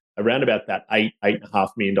about that $8.5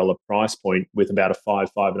 million price point, with about a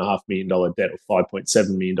 $5.5 million debt, or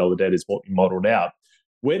 $5.7 million debt is what we modeled out.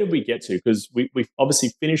 Where did we get to? Because we've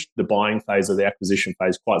obviously finished the buying phase or the acquisition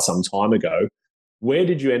phase quite some time ago. Where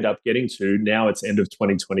did you end up getting to? Now it's end of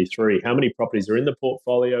 2023. How many properties are in the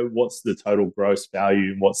portfolio? What's the total gross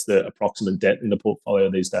value? And what's the approximate debt in the portfolio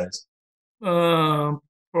these days?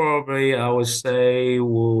 Probably I would say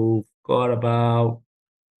we've got about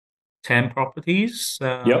 10 properties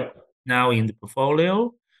Yep. now in the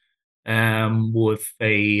portfolio, with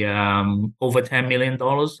a over $10 million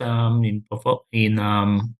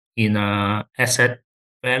in asset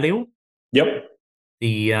value. Yep.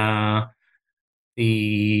 The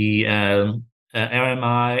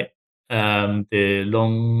RMI, the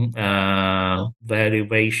loan value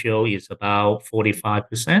ratio is about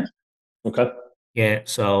 45%. Okay. Yeah,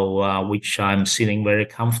 so which I'm sitting very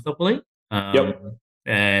comfortably, Yep.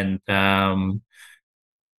 and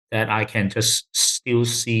that I can just still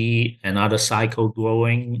see another cycle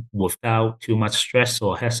growing without too much stress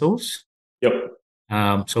or hassles. Yep.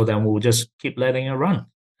 So then we'll just keep letting it run,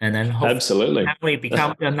 and then hopefully Absolutely. we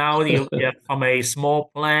become now from a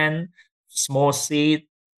small plan, small seed,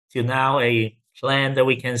 to now a plant that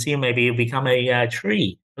we can see maybe become a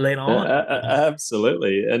tree later on.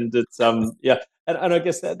 Absolutely, and it's and I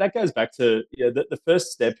guess that goes back to the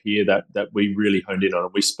first step here that we really honed in on,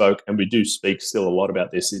 and we spoke, and we do speak still a lot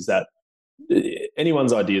about this, is that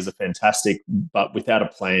anyone's ideas are fantastic, but without a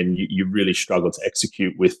plan, you really struggle to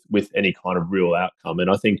execute with any kind of real outcome. And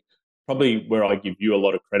I think probably where I give you a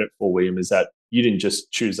lot of credit for, William, is that you didn't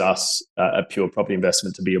just choose us, a pure property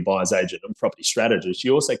investment, to be a buyer's agent and property strategist.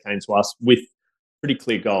 You also came to us with pretty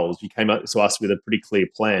clear goals. You came up to us with a pretty clear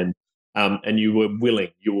plan. And you were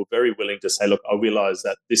very willing to say, look, I realize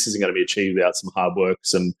that this isn't going to be achieved without some hard work,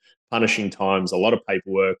 some punishing times, a lot of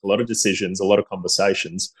paperwork, a lot of decisions, a lot of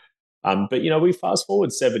conversations. But we fast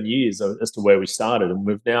forward 7 years as to where we started, and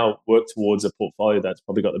we've now worked towards a portfolio that's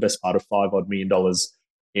probably got the best part of $5 odd million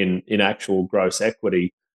in actual gross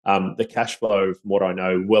equity. The cash flow, from what I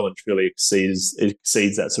know, well and truly exceeds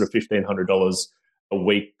that sort of $1,500 a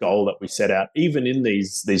week goal that we set out, even in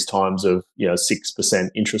these times of 6%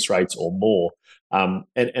 interest rates or more. And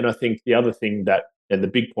I think the other thing and the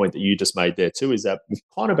big point that you just made there too, is that we've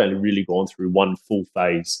kind of only really gone through one full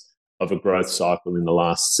phase of a growth cycle in the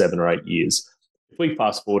last 7 or 8 years. If we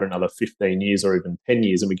fast forward another 15 years or even 10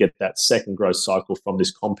 years and we get that second growth cycle from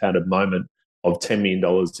this compounded moment of $10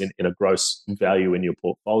 million in a gross value in your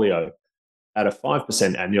portfolio at a 5%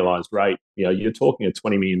 annualized rate, you're talking a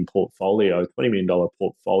 $20 million portfolio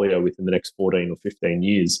within the next 14 or 15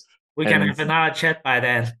 years. We can have another chat by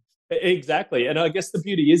then. Exactly. And I guess the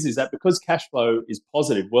beauty is that because cash flow is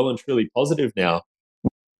positive, well and truly positive now,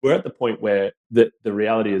 we're at the point where the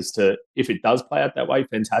reality is if it does play out that way,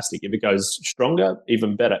 fantastic. If it goes stronger,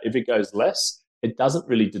 even better. If it goes less, it doesn't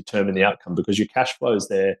really determine the outcome because your cash flow is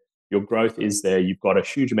there, your growth is there, you've got a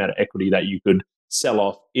huge amount of equity that you could sell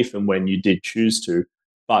off if and when you did choose to.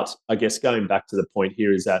 But I guess going back to the point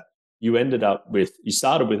here is that you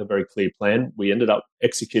started with a very clear plan. We ended up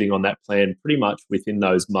executing on that plan pretty much within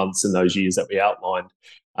those months and those years that we outlined.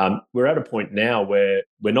 We're at a point now where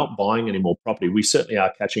we're not buying any more property. We certainly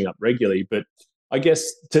are catching up regularly, but I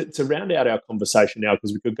guess to round out our conversation now,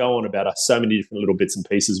 because we could go on about so many different little bits and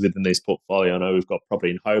pieces within this portfolio. I know we've got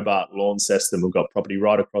property in Hobart, Launceston, we've got property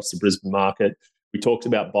right across the Brisbane market. We talked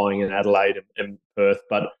about buying in Adelaide and Perth,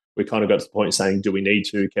 but we kind of got to the point of saying, do we need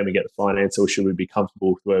to? Can we get the finance or should we be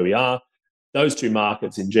comfortable with where we are? Those two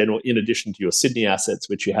markets in general, in addition to your Sydney assets,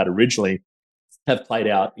 which you had originally, have played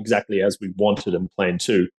out exactly as we wanted and planned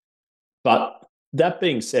to. But that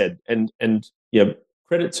being said, and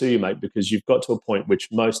credit to you, mate, because you've got to a point which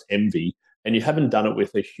most envy, and you haven't done it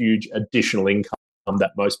with a huge additional income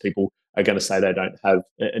that most people are going to say they don't have.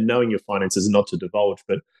 And knowing your finances, not to divulge,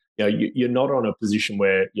 but you're not on a position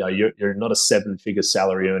where you're not a 7-figure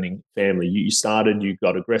salary earning family. You started, you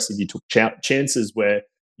got aggressive, you took chances where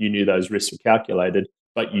you knew those risks were calculated,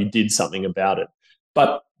 but you did something about it.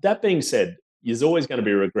 But that being said, there's always going to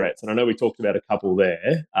be regrets. And I know we talked about a couple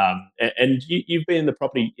there. And you've been in the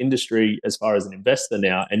property industry as far as an investor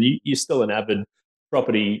now, and you're still an avid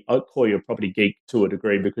property, I'd call you a property geek to a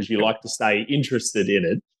degree because you like to stay interested in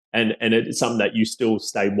it. And it's something that you still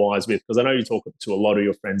stay wise with, because I know you talk to a lot of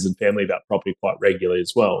your friends and family about property quite regularly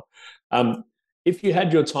as well. If you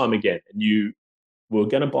had your time again and you were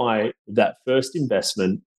going to buy that first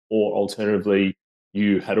investment, or alternatively,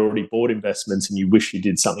 you had already bought investments and you wish you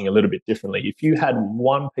did something a little bit differently, if you had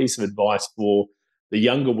one piece of advice for the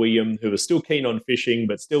younger William who was still keen on fishing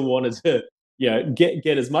but still wanted to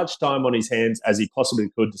get as much time on his hands as he possibly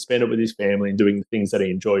could to spend it with his family and doing the things that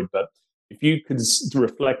he enjoyed, but if you could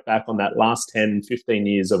reflect back on that last 10, 15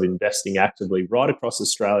 years of investing actively right across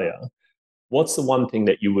Australia, what's the one thing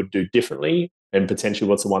that you would do differently, and potentially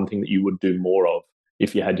what's the one thing that you would do more of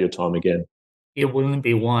if you had your time again? It wouldn't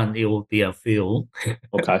be one, it would be a few.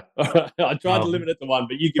 Okay. All right. I tried to limit it to one,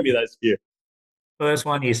 but you give me those few. First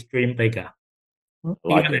one is dream bigger.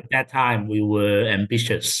 Even at that time, we were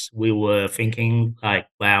ambitious. We were thinking like,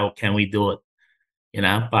 wow, can we do it?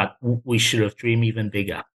 But we should have dreamed even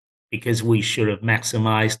bigger, because we should have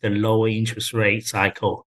maximized the lower interest rate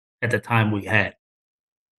cycle at the time we had.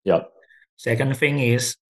 Yep. Second thing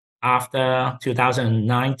is, after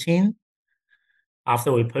 2019,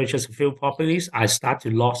 after we purchased a few properties, I start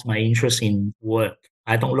to lose my interest in work.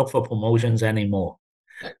 I don't look for promotions anymore.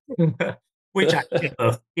 Which I should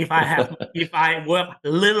have. If I work a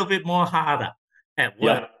little bit more harder at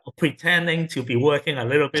work, pretending to be working a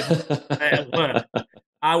little bit more at work,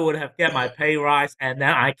 I would have get my pay rise, and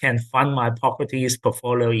then I can fund my properties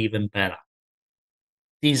portfolio even better.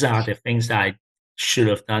 These are the things that I should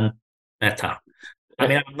have done better. I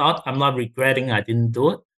mean, I'm not regretting I didn't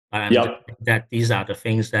do it, but I'm just saying that these are the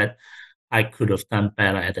things that I could have done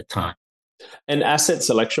better at the time. And asset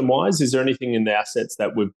selection wise, is there anything in the assets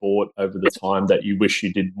that we've bought over the time that you wish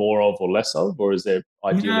you did more of or less of, or is there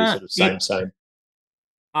ideally sort of same?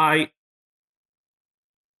 I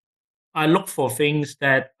look for things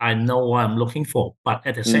that I know what I'm looking for, but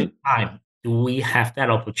at the same time, do we have that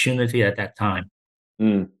opportunity at that time?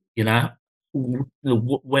 When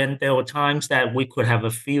there were times that we could have a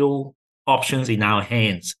few options in our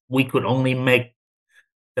hands, we could only make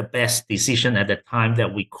the best decision at the time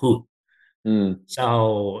that we could.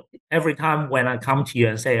 So every time when I come to you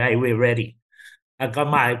and say, hey, we're ready, I got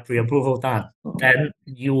my pre-approval done, then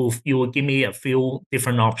you will give me a few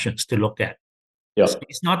different options to look at. So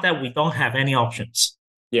it's not that we don't have any options.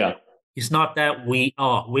 It's not that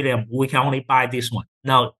William, we can only buy this one.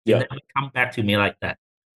 No, you never come back to me like that.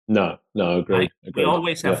 No, agreed. We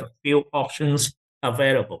always have a few options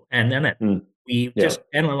available. And then we just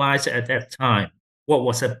analyze it at that time. What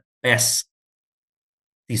was the best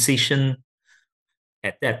decision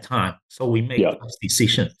at that time? So we make those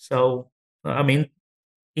decisions. So, I mean,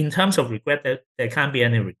 in terms of regret, there can't be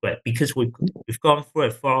any regret, because we've gone through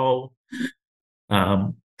a full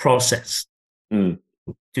process to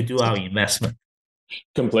do our investment.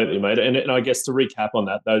 Completely, mate. And I guess to recap on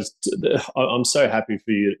that, I'm so happy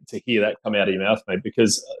for you to hear that come out of your mouth, mate,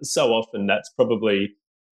 because so often that's probably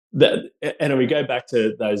that. And we go back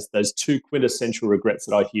to those two quintessential regrets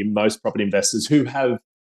that I hear most property investors who have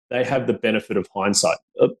the benefit of hindsight.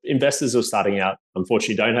 Investors who are starting out,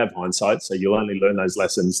 unfortunately, don't have hindsight, so you'll only learn those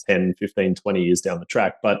lessons 10, 15, 20 years down the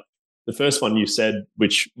track. But the first one you said,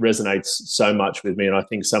 which resonates so much with me, and I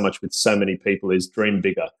think so much with so many people, is dream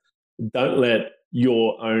bigger. Don't let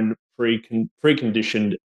your own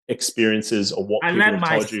preconditioned experiences or what I people let have my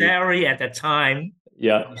told you. salary at the time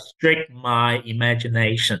Yeah, restrict my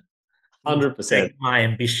imagination, 100%. restrict my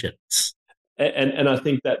ambitions. And I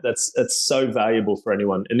think that's so valuable for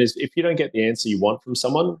anyone. And if you don't get the answer you want from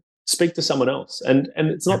someone, speak to someone else. And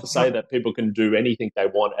it's not to say that people can do anything they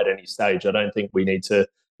want at any stage. I don't think we need to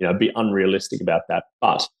be unrealistic about that.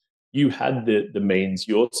 But you had the means,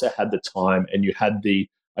 you also had the time, and you had the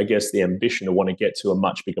ambition to want to get to a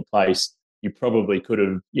much bigger place. You probably could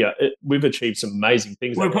have. We've achieved some amazing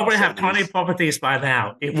things. We over the probably last have 7 years. 20 properties by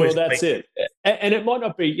now. Well, that's it. And it might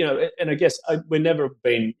not be, and I guess we've never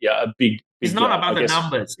been a big. It's not about I the guess,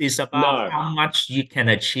 numbers. It's about no. how much you can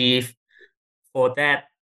achieve for that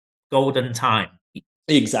golden time.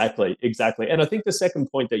 Exactly. And I think the second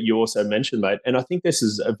point that you also mentioned, mate, and I think this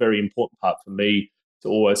is a very important part for me to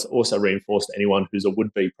always also reinforce to anyone who's a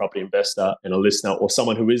would-be property investor and a listener, or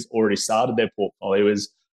someone who has already started their portfolio, is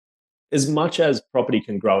as much as property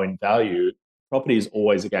can grow in value, property is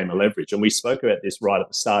always a game of leverage. And we spoke about this right at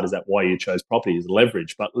the start, is that why you chose property is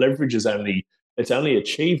leverage. But leverage is only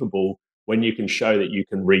achievable when you can show that you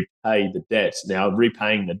can repay the debt. Now,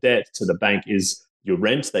 repaying the debt to the bank is your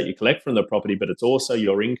rent that you collect from the property, but it's also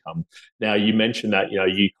your income. Now, you mentioned that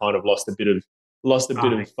you kind of lost a bit of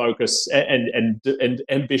focus and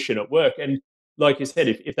ambition at work. And like you said,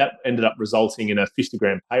 if that ended up resulting in a 50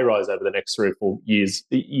 grand pay rise over the next 3 or 4 years,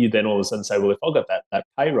 you then all of a sudden say, well, if I got that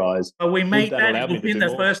pay rise, but we made that allow that me to within do the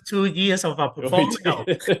more? first 2 years of our portfolio.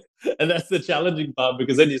 And that's the challenging part,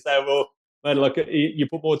 because then you say, well, mate, like you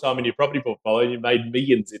put more time in your property portfolio and you made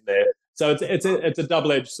millions in there. So it's a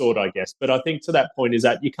double-edged sword, I guess. But I think to that point is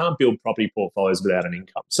that you can't build property portfolios without an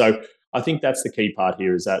income. So I think that's the key part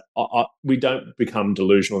here, is that we don't become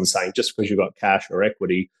delusional in saying just because you've got cash or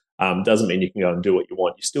equity doesn't mean you can go and do what you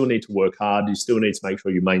want. You still need to work hard. You still need to make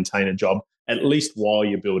sure you maintain a job, at least while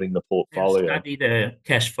you're building the portfolio. And study the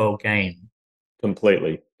cash flow game.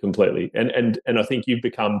 Completely. And I think you've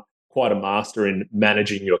become quite a master in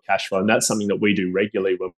managing your cash flow. And that's something that we do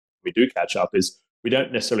regularly when we do catch up, is we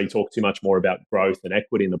don't necessarily talk too much more about growth and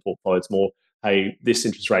equity in the portfolio. It's more, hey, this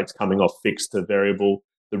interest rate's coming off fixed to variable.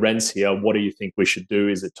 The rent's here. What do you think we should do?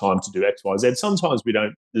 Is it time to do X, Y, Z? Sometimes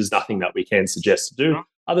there's nothing that we can suggest to do.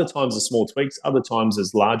 Other times there's small tweaks. Other times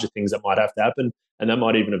there's larger things that might have to happen. And that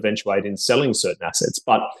might even eventuate in selling certain assets.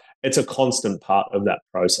 But it's a constant part of that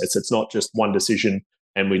process. It's not just one decision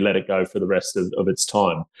and we let it go for the rest of its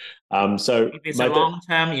time. So if it's a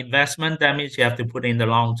long-term investment, that means you have to put in the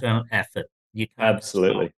long-term effort. You can't.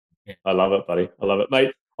 Absolutely. Yeah. I love it, buddy. I love it,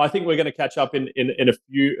 mate. I think we're going to catch up in a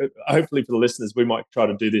few, hopefully for the listeners, we might try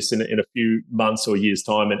to do this in a few months or years'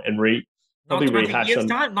 time and probably rehash on.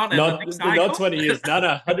 Not 20 years.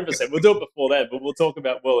 No, 100%. We'll do it before that, but we'll talk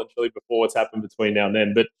about well and truly before what's happened between now and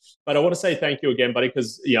then. But I want to say thank you again, buddy,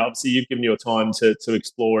 because obviously you've given your time to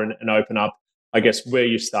explore and open up, I guess, where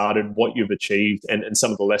you started, what you've achieved, and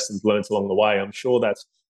some of the lessons learned along the way. I'm sure that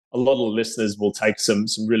a lot of the listeners will take some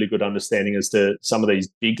really good understanding as to some of these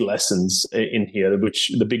big lessons in here,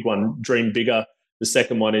 which the big one, dream bigger. The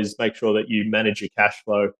second one is make sure that you manage your cash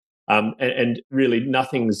flow. And really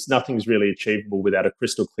nothing's really achievable without a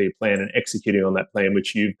crystal clear plan, and executing on that plan,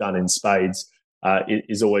 which you've done in spades,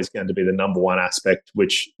 is always going to be the number one aspect,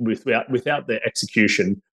 which without the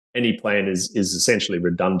execution, any plan is essentially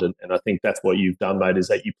redundant. And I think that's what you've done, mate, is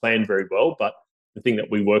that you plan very well, but the thing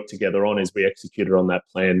that we work together on is we executed on that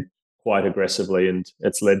plan quite aggressively, and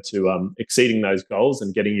it's led to exceeding those goals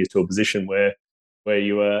and getting you to a position where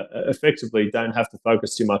you effectively don't have to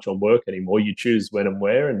focus too much on work anymore. You choose when and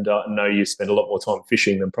where, and know you spend a lot more time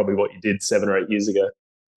fishing than probably what you did 7 or 8 years ago.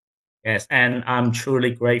 Yes, and I'm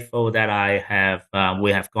truly grateful that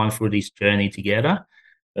we have gone through this journey together.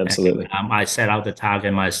 Absolutely. And, I set out the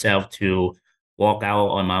target myself to walk out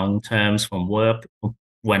on my own terms from work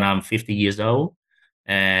when I'm 50 years old.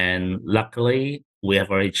 And luckily, we have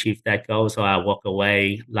already achieved that goal. So I walked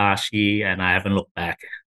away last year and I haven't looked back.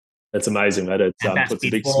 That's amazing, mate. It puts a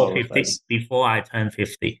big smile on my face. Before I turned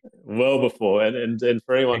 50. Well before. And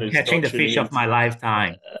for anyone who's catching the fish of my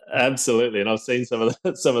lifetime. Absolutely. And I've seen some of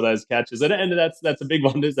those catches. And that's a big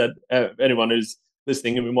one, is that anyone who's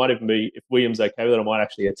listening, and we might even be, if William's okay with it, I might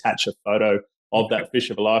actually attach a photo of that fish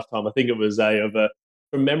of a lifetime. I think it was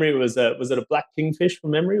from memory, was it a black kingfish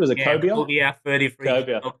from memory? Was it cobia? Cobia, 33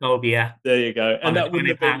 Cobia. cobia. There you go. And that wouldn't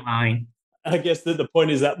have been, line. I guess the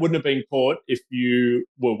point is that wouldn't have been caught if you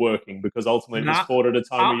were working, because ultimately it was caught at a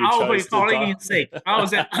time where you chose to die. Sick. I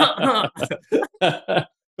was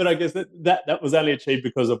But I guess that was only achieved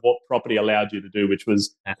because of what property allowed you to do, which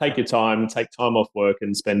was take your time, take time off work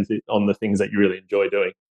and spend it on the things that you really enjoy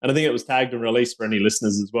doing. And I think it was tagged and released for any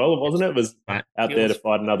listeners as well, wasn't it? It was out there to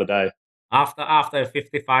fight another day. After a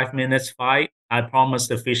 55 minutes fight, I promised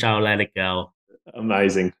the fish I'll let it go.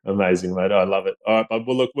 Amazing, mate. I love it. All right, but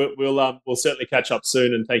look, we'll certainly catch up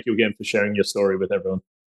soon, and thank you again for sharing your story with everyone.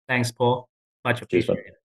 Thanks, Paul. Much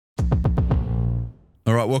appreciated.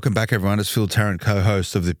 All right, welcome back, everyone. It's Phil Tarrant,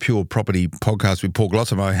 co-host of the Pure Property Podcast with Paul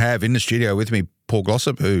Glossop. I have in the studio with me Paul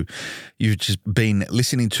Glossop, who you've just been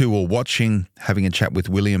listening to or watching, having a chat with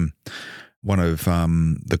William, one of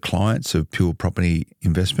the clients of Pure Property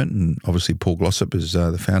Investment. And obviously Paul Glossop is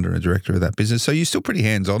the founder and director of that business. So you're still pretty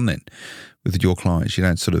hands-on then with your clients. You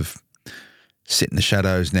don't sort of sit in the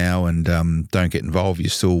shadows now and don't get involved. You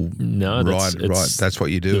still right. That's what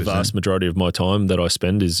you do. The vast majority of my time that I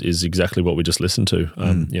spend is exactly what we just listened to.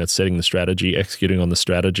 It's setting the strategy, executing on the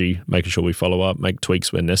strategy, making sure we follow up, make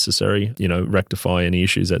tweaks when necessary, rectify any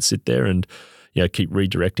issues that sit there, and keep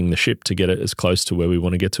redirecting the ship to get it as close to where we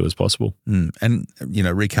want to get to as possible. And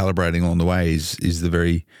recalibrating along the way is the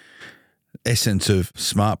very essence of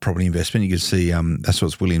smart property investment. You can see that's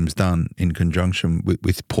what William's done in conjunction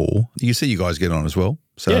with Paul. You can see you guys get on as well.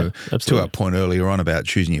 So to our point earlier on about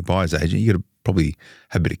choosing your buyer's agent, you got to probably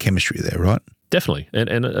have a bit of chemistry there, right? Definitely.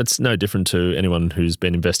 And it's no different to anyone who's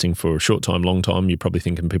been investing for a short time, long time. You're probably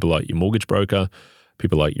thinking people like your mortgage broker,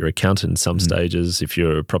 people like your accountant in some stages. If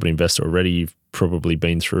you're a property investor already, you've probably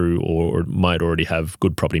been through or might already have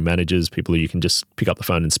good property managers, people who you can just pick up the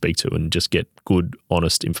phone and speak to and just get good,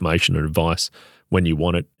 honest information and advice when you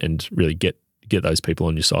want it, and really get those people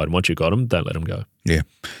on your side. And once you've got them, don't let them go. Yeah.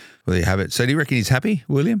 Well, there you have it. So do you reckon he's happy,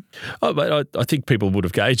 William? Oh, but I think people would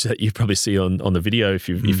have gauged that. You probably see on the video if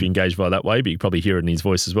you engage via that way, but you probably hear it in his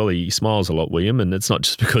voice as well. He smiles a lot, William, and it's not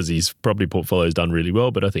just because his property portfolio's done really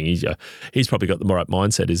well, but I think he's probably got the right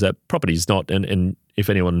mindset, is that property's not, and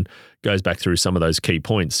if anyone goes back through some of those key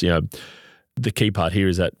points, the key part here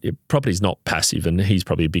is that property is not passive, and he's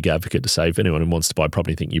probably a big advocate to say if anyone who wants to buy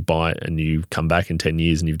property think you buy it and you come back in 10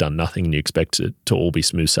 years and you've done nothing and you expect it to all be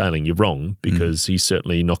smooth sailing, you're wrong, because he's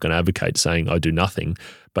certainly not going to advocate saying I do nothing.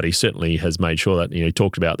 But he certainly has made sure that, he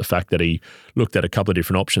talked about the fact that he looked at a couple of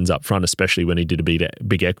different options up front, especially when he did a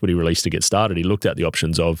big equity release to get started. He looked at the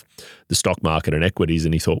options of the stock market and equities,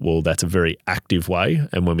 and he thought, well, that's a very active way.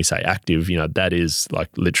 And when we say active, that is like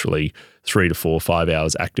literally 3 to 4, 5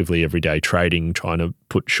 hours actively every day trading, trying to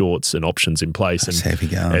put shorts and options in place. That's and heavy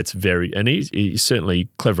going. It's and he's certainly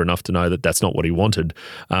clever enough to know that that's not what he wanted.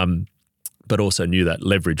 But also knew that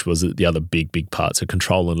leverage was the other big part. So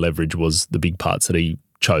control and leverage was the big parts that he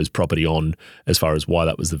chose property on, as far as why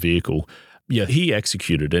that was the vehicle. Yeah, he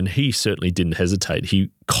executed, and he certainly didn't hesitate.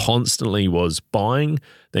 He constantly was buying,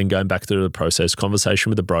 then going back through the process,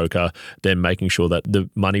 conversation with the broker, then making sure that the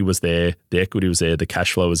money was there, the equity was there, the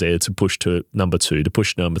cash flow was there to push to number 2, to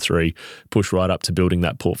push to number 3, push right up to building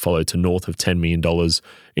that portfolio to north of $10 million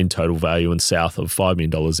in total value and south of $5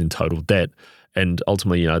 million in total debt. And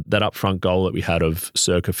ultimately, that upfront goal that we had of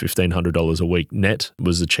circa $1,500 a week net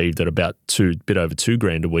was achieved at about bit over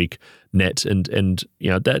 $2,000 a week net. And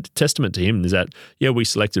that testament to him is that, we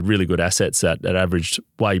selected really good assets that averaged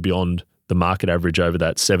way beyond the market average over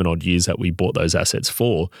that 7 odd years that we bought those assets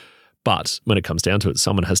for. But when it comes down to it,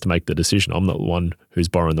 someone has to make the decision. I'm not the one who's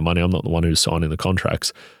borrowing the money. I'm not the one who's signing the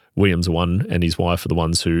contracts. William's the one, and his wife are the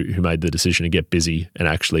ones who made the decision to get busy and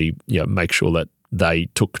actually make sure that they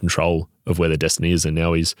took control of where their destiny is. And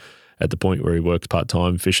now he's at the point where he works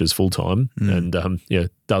part-time, fishes full-time, and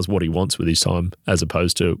does what he wants with his time, as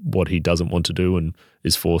opposed to what he doesn't want to do and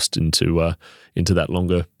is forced into that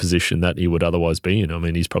longer position that he would otherwise be in. I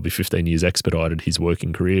mean, he's probably 15 years expedited his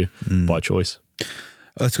working career by choice.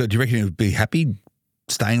 That's good. Do you reckon he would be happy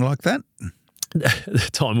staying like that?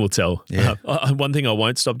 Time will tell. Yeah. One thing I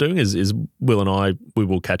won't stop doing is Will and I, we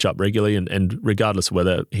will catch up regularly, and regardless of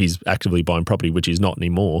whether he's actively buying property, which he's not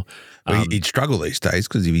anymore. Well, he'd struggle these days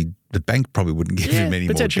because the bank probably wouldn't give him any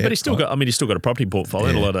more debt. But he's still got a property portfolio,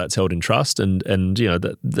 and a lot of that's held in trust, and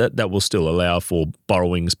that will still allow for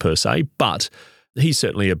borrowings per se, but he's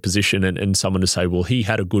certainly a position and someone to say, well, he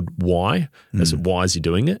had a good why. As why is he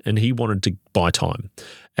doing it? And he wanted to buy time.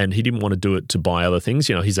 And he didn't want to do it to buy other things.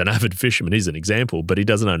 You know, he's an avid fisherman, he's an example, but he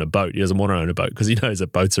doesn't own a boat. He doesn't want to own a boat because he knows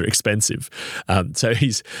that boats are expensive. So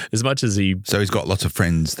he's, as much as he... So he's got lots of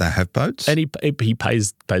friends that have boats? And he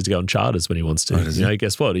pays to go on charters when he wants to. You know,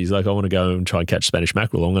 guess what? He's like, I want to go and try and catch Spanish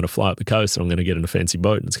mackerel. I'm going to fly up the coast and I'm going to get in a fancy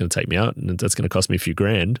boat and it's going to take me out and that's going to cost me a few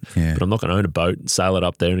grand. Yeah. But I'm not going to own a boat and sail it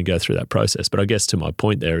up there and go through that process. But I guess to my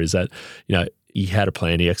point there is that, you know, he had a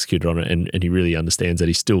plan, he executed on it, and he really understands that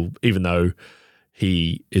he still, even though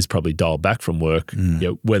he is probably dialed back from work, you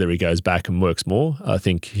know, whether he goes back and works more, I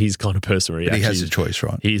think he's the kind of person where he has a choice,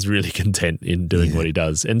 right? He's really content in doing what he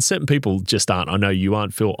does. And certain people just aren't. I know you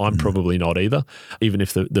aren't, Phil. I'm probably not either. Even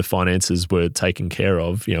if the finances were taken care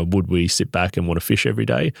of, you know, would we sit back and want to fish every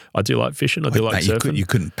day? I do like fishing. I do like surfing. You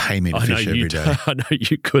couldn't pay me to fish every day. I know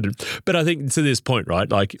you couldn't. But I think to this point,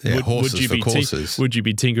 right, like would you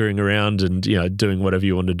be tinkering around and, you know, doing whatever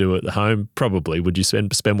you want to do at the home? Probably. Would you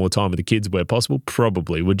spend more time with the kids where possible?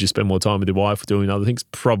 Probably. Would you spend more time with your wife doing other things?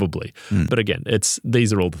 Probably. But again,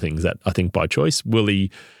 these are all the things that I think by choice. Will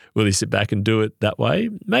he sit back and do it that way?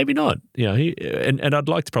 Maybe not. You know, and I'd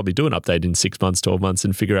like to probably do an update in 6 months, 12 months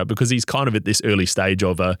and figure out, because he's kind of at this early stage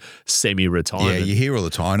of a semi-retirement. Yeah, you hear all the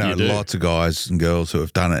time. I know lots of guys and girls who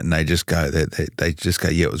have done it and they just go,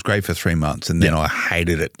 yeah, it was great for 3 months and then I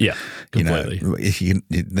hated it. Yeah, completely. You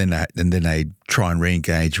know, then they try and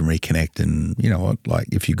re-engage and reconnect, and you know what, like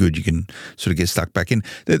if you're good, you can sort of get stuck back in.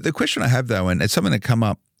 The question I have though, and it's something that come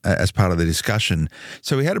up as part of the discussion.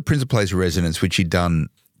 So we had a principal place of residence, which he'd done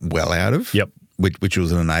well out of. Yep. Which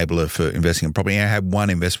was an enabler for investing in property. I had one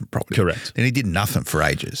investment property. Correct. And he did nothing for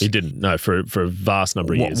ages. He didn't, no, for a vast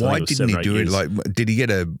number of years. Why didn't he do it? Like, did he get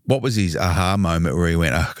what was his aha moment where he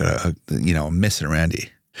went, I'm messing around here?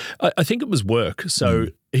 I think it was work. So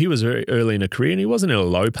he was very early in a career and he wasn't in a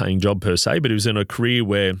low-paying job per se, but he was in a career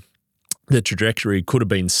where the trajectory could have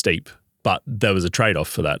been steep. But there was a trade-off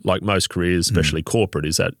for that. Like most careers, especially corporate,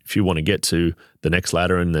 is that if you want to get to the next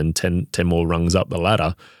ladder and then 10 more rungs up the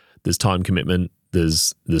ladder, there's time commitment,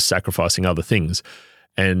 there's sacrificing other things.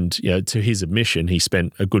 And, you know, to his admission, he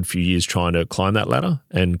spent a good few years trying to climb that ladder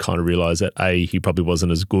and kind of realized that A, he probably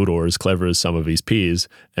wasn't as good or as clever as some of his peers,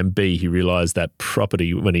 and B, he realized that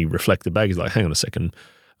property, when he reflected back, he's like, hang on a second,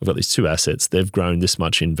 I've got these two assets, they've grown this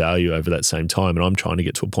much in value over that same time, and I'm trying to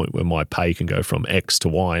get to a point where my pay can go from X to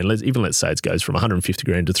Y. And let's say it goes from 150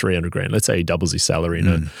 grand to 300 grand. Let's say he doubles his salary in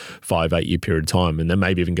a 5-8 year period of time, and then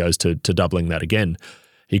maybe even goes to doubling that again.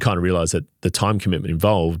 He kind of realized that the time commitment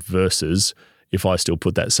involved versus if I still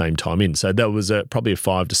put that same time in. So that was probably a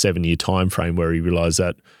 5 to 7 year time frame where he realized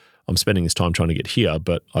that I'm spending this time trying to get here,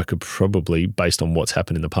 but I could probably, based on what's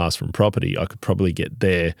happened in the past from property, I could probably get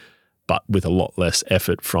there, but with a lot less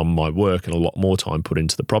effort from my work and a lot more time put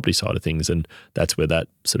into the property side of things. And that's where that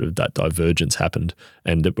divergence happened,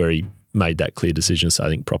 and where he made that clear decision. So I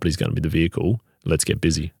think property is going to be the vehicle. Let's get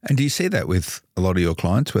busy. And do you see that with a lot of your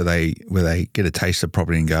clients where they get a taste of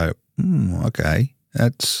property and go, okay,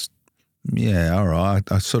 that's, yeah, all right,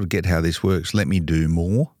 I sort of get how this works. Let me do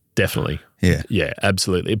more. Definitely. Yeah. Yeah,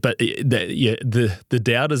 absolutely. But the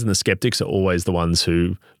doubters and the skeptics are always the ones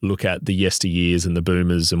who look at the yesteryears and the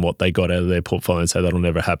boomers and what they got out of their portfolio and say that'll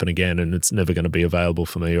never happen again and it's never going to be available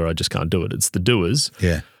for me, or I just can't do it. It's the doers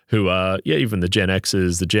who are, even the Gen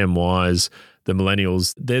Xers, the Gen Ys, the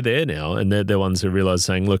millennials, they're there now, and they're ones who realize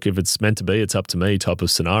saying, look, if it's meant to be, it's up to me type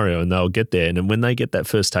of scenario, and they'll get there. And when they get that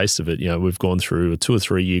first taste of it, we've gone through a 2 or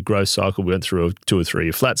 3 year growth cycle, we went through a 2 or 3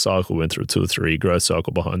 year flat cycle, we went through a 2 or 3 year growth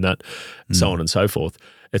cycle behind that, so on and so forth.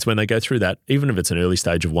 It's when they go through that, even if it's an early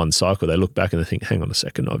stage of one cycle, they look back and they think, hang on a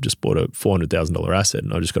second, I've just bought a $400,000 asset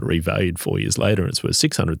and I just got it revalued 4 years later and it's worth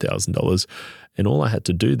 $600,000. And all I had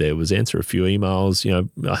to do there was answer a few emails.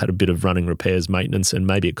 I had a bit of running repairs, maintenance, and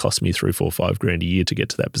maybe it cost me $3, $4, $5 grand a year to get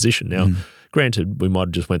to that position. Now, granted, we might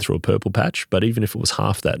have just went through a purple patch, but even if it was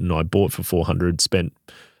half that and I bought for 400, spent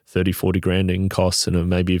 30, 40 grand in costs, and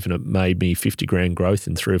maybe even it made me 50 grand growth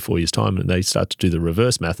in 3 or 4 years' time, and they start to do the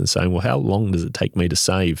reverse math and saying, well, how long does it take me to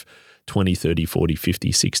save 20, 30, 40,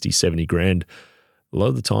 50, 60, 70 grand? A lot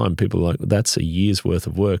of the time people are like, that's a year's worth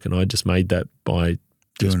of work, and I just made that by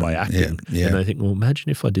acting. Yeah. And they think, well,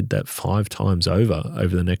 imagine if I did that 5 times over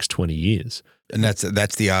the next 20 years. And that's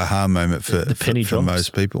the aha moment for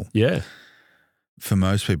most people. Yeah. For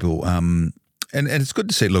most people. And it's good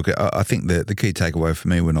to see, look, I think the key takeaway for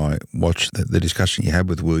me when I watched the discussion you had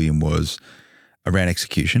with William was around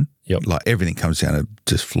execution. Yep. Like everything comes down to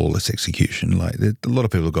just flawless execution. Like a lot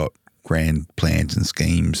of people have got grand plans and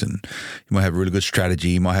schemes, and you might have a really good strategy,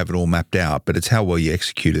 you might have it all mapped out, but it's how well you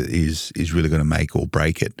execute it is really going to make or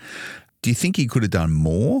break it. Do you think he could have done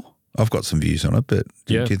more, I've got some views on it, but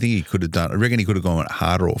do you think he could have done? I reckon he could have gone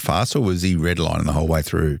harder or faster, or was he redlining the whole way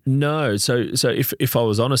through? No. So if I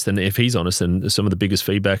was honest, and if he's honest, and some of the biggest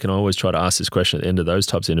feedback, and I always try to ask this question at the end of those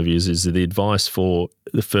types of interviews, is the advice for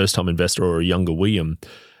the first time investor or a younger William.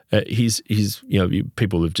 He's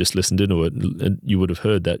people have just listened into it, and you would have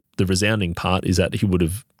heard that the resounding part is that he would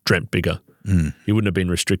have dreamt bigger. He wouldn't have been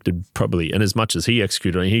restricted probably, and as much as he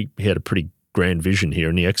executed, he had a pretty grand vision here,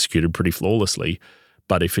 and he executed pretty flawlessly.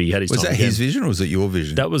 But if he had his was time that again, his vision or was it your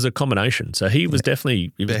vision? That was a combination. So he was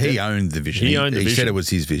definitely. But he owned the vision. He owned the vision. He said it was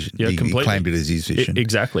his vision. Yeah, he completely. claimed it as his vision.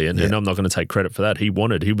 Exactly, and I'm not going to take credit for that. He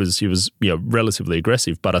was relatively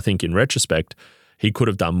aggressive, but I think in retrospect, he could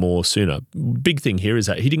have done more sooner. Big thing here is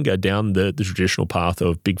that he didn't go down the traditional path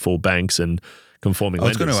of big four banks and conforming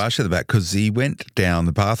lenders. I was going to ask you that because he went down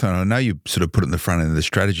the path, and I know you sort of put it in the front end of the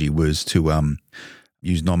strategy was to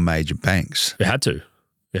use non-major banks. You had to.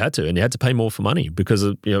 And you had to pay more for money because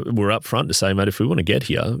we're up front to say, mate, if we want to get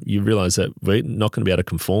here, you realise that we're not going to be able to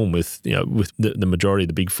conform with the majority of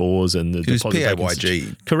the big fours and the deposit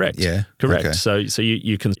PAYG. Correct. Yeah. Correct. Okay. So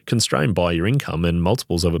you can constrain by your income and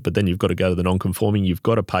multiples of it, but then you've got to go to the non-conforming. You've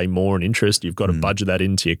got to pay more in interest. You've got to budget that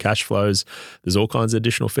into your cash flows. There's all kinds of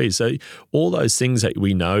additional fees. So all those things that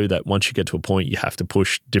we know that once you get to a point, you have to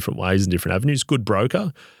push different ways and different avenues. Good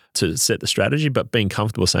broker to set the strategy, but being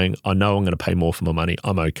comfortable saying, I know I'm going to pay more for my money.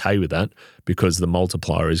 I'm okay with that because the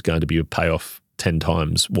multiplier is going to be a payoff 10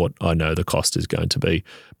 times what I know the cost is going to be.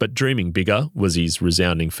 But dreaming bigger was his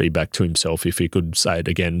resounding feedback to himself. If he could say it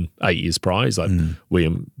again 8 years prior, he's like,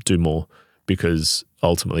 William, do more because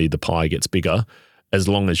ultimately the pie gets bigger as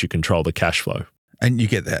long as you control the cash flow. And you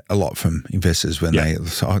get that a lot from investors when I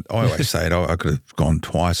always say it, I could have gone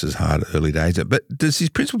twice as hard early days. But does his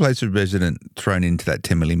principal place of resident thrown into that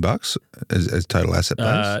 $10 million as total asset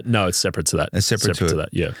base? No, it's separate to that. It's separate to that,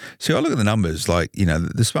 yeah. See, I look at the numbers, like,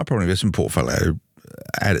 the smart property investment portfolio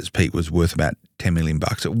at its peak was worth about $10 million.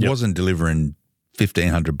 It wasn't delivering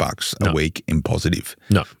 $1,500 a week in positive.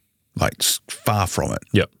 No. Like, far from it.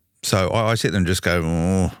 Yep. So I sit there and just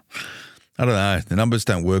go, I don't know. The numbers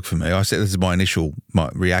don't work for me. I said this is my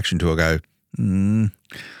reaction to it. I go, don't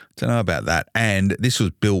know about that. And this was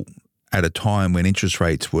built at a time when interest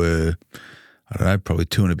rates were, I don't know, probably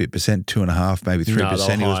 2 and a bit percent, 2.5%, maybe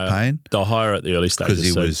 3% he was paying. They're higher at the early stages.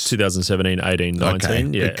 Because he was 2017, 18,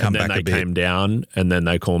 19. Yeah, and then they came down and then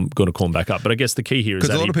they going to come back up. But I guess the key here is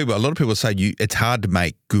that a lot of people say it's hard to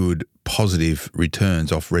make good positive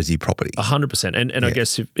returns off resi property. 100%. And I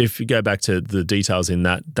guess if you go back to the details in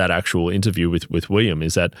that actual interview with William,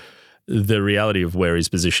 is that the reality of where his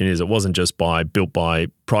position is, it wasn't just built by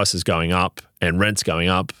prices going up and rents going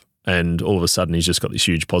up and all of a sudden he's just got this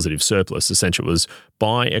huge positive surplus. Essentially, it was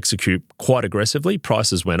buy, execute quite aggressively.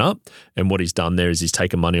 Prices went up, and what he's done there is he's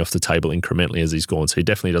taken money off the table incrementally as he's gone. So he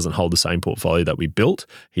definitely doesn't hold the same portfolio that we built.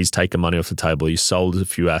 He's taken money off the table. He's sold a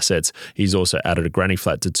few assets. He's also added a granny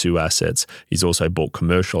flat to 2 assets. He's also bought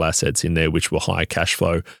commercial assets in there, which were higher cash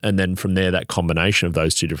flow. And then from there, that combination of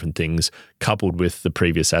those two different things, coupled with the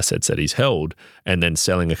previous assets that he's held, and then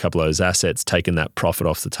selling a couple of those assets, taking that profit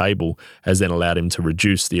off the table, has then allowed him to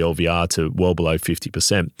reduce the LVR to well below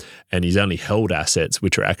 50%. And he's only held assets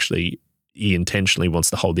which are actually, he intentionally wants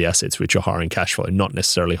to hold the assets which are higher in cash flow, not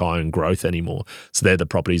necessarily higher in growth anymore. So they're the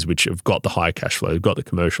properties which have got the higher cash flow, they've got the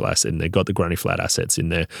commercial asset, and they've got the granny flat assets in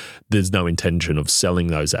there. There's no intention of selling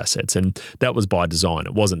those assets. And that was by design.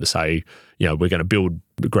 It wasn't to say, we're going to build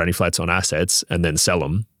granny flats on assets and then sell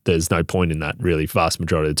them. There's no point in that, really. Vast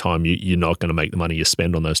majority of the time, you're not going to make the money you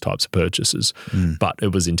spend on those types of purchases. But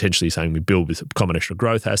it was intentionally saying we build with a combination of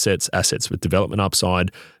growth assets with development upside,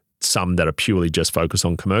 some that are purely just focused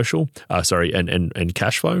on commercial, and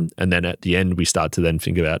cash flow. And then at the end, we start to then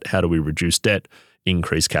think about how do we reduce debt,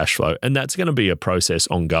 increase cash flow. And that's going to be a process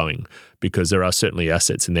ongoing because there are certainly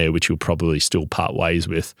assets in there which you'll probably still part ways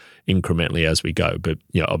with incrementally as we go. But,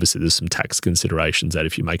 obviously there's some tax considerations that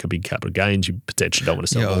if you make a big capital gains, you potentially don't want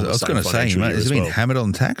to sell more. I was going to say, mate, has he been hammered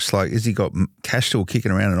on tax? Like, has he got cash still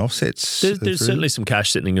kicking around in offsets? There's certainly some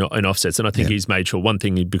cash sitting in offsets. And I think he's made sure one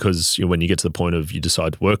thing, because when you get to the point of you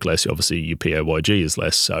decide to work less, obviously your PAYG is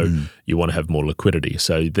less. So you want to have more liquidity.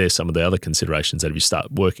 So there's some of the other considerations that if you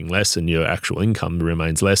start working less and your actual income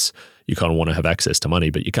remains less, you kind of want to have access to money,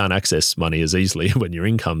 but you can't access money as easily when your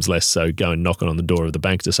income's less. So going knocking on the door of the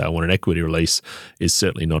bank to say, I want an equity release is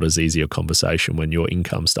certainly not as easy a conversation when your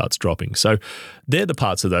income starts dropping. So they're the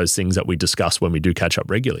parts of those things that we discuss when we do catch up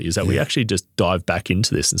regularly, is that we actually just dive back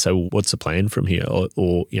into this and say, well, what's the plan from here?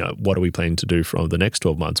 Or what are we planning to do for the next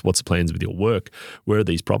 12 months? What's the plans with your work? Where are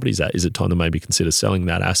these properties at? Is it time to maybe consider selling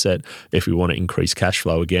that asset? If we want to increase cash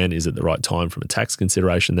flow again, is it the right time from a tax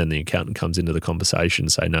consideration? Then the accountant comes into the conversation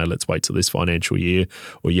and say, no, let's wait till this financial year,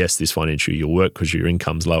 or yes, this financial year will work because your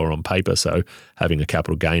income's lower on paper. So having a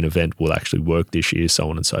capital gain event will actually work this year, so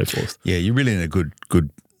on and so forth. Yeah, you're really in a good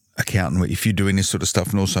accountant if you're doing this sort of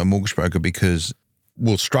stuff, and also a mortgage broker, because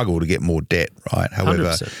we'll struggle to get more debt, right? However,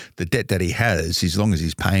 100%. The debt that he has, as long as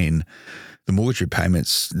he's paying the mortgage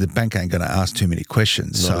repayments, the bank ain't going to ask too many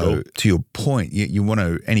questions. So to your point, you want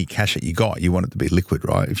to, any cash that you got, you want it to be liquid,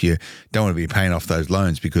 right? If you don't want to be paying off those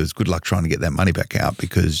loans, because good luck trying to get that money back out,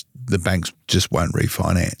 because the banks just won't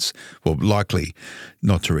refinance, well, likely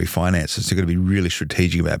not to refinance. So you've got to be really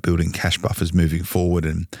strategic about building cash buffers moving forward,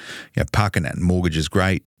 and parking that in mortgage is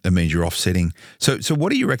great. That means you're offsetting. So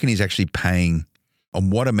what do you reckon he's actually paying, on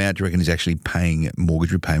what amount do you reckon he's actually paying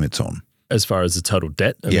mortgage repayments on? As far as the total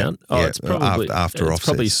debt amount? It's probably after offsets.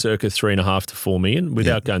 Probably circa 3.5 to 4 million,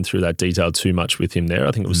 without going through that detail too much with him there.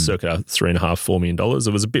 I think it was circa $3.5, $4 million.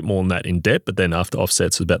 It was a bit more than that in debt, but then after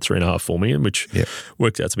offsets it was about 3.5, 4 million, which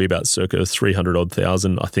worked out to be about circa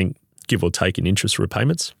 300,000, I think, give or take, in interest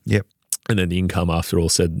repayments. Yep. And then the income after all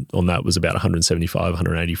said on that was about 175,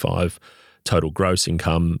 185 total gross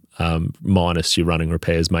income, minus your running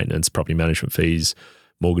repairs, maintenance, property management fees,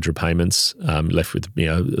 mortgage repayments, left with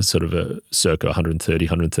sort of a circa 130,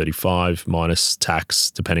 135 minus tax,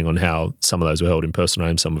 depending on how some of those were held in personal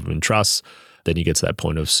names, some of them in trusts. Then you get to that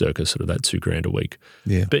point of circa sort of that $2,000 a week.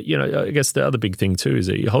 Yeah. But I guess the other big thing too is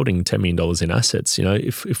that you're holding $10 million in assets.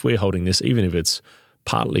 If we're holding this, even if it's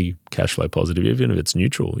partly cash flow positive, even if it's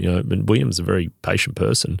neutral, and William's a very patient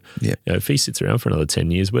person. Yeah. If he sits around for another 10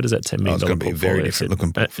 years, where does that $10 million it's going to be a very different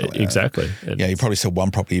looking portfolio. Exactly. And you probably sell one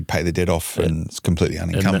property, you pay the debt off, and it's completely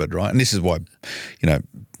unencumbered, right? And this is why,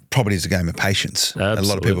 property is a game of patience. Absolutely. A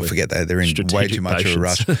lot of people forget that. They're in Strategic way too much patience.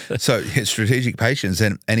 of a rush. So strategic patience.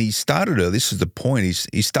 And he started early. This is the point.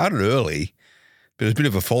 He started early, but it was a bit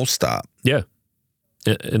of a false start. Yeah.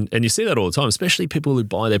 And you see that all the time, especially people who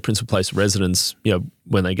buy their principal place of residence.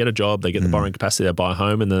 When they get a job, they get the borrowing capacity, they buy a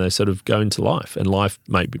home, and then they sort of go into life. And life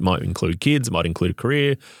might include kids, it might include a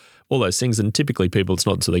career, all those things. And typically people, it's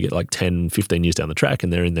not until they get like 10, 15 years down the track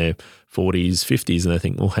and they're in their 40s, 50s, and they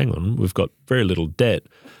think, well, hang on, we've got very little debt,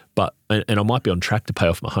 and I might be on track to pay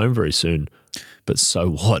off my home very soon. But so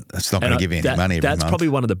what? That's not going to give you any money every month. That's probably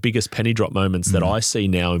one of the biggest penny drop moments that I see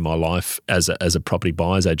now in my life as a property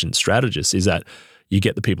buyer's agent strategist, is that you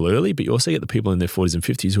get the people early, but you also get the people in their 40s and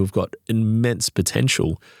 50s who have got immense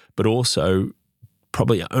potential, but also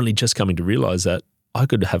probably only just coming to realize that I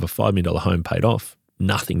could have a $5 million home paid off.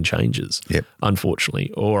 Nothing changes, unfortunately.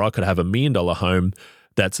 Or I could have a $1 million home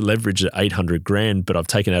that's leveraged at $800,000, but I've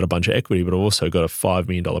taken out a bunch of equity, but I've also got a $5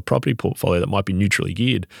 million property portfolio that might be neutrally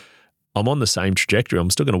geared. I'm on the same trajectory. I'm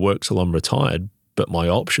still going to work till I'm retired, but my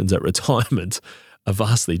options at retirement are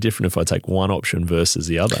vastly different if I take one option versus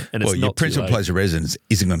the other. And it's your principal place of residence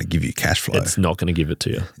isn't going to give you cash flow. It's not going to give it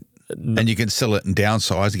to you. And you can sell it and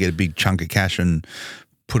downsize to get a big chunk of cash and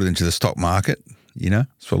put it into the stock market.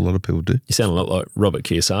 That's what a lot of people do. You sound a lot like Robert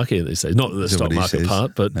Kiyosaki these days. Not the stock market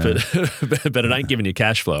part, but it ain't giving you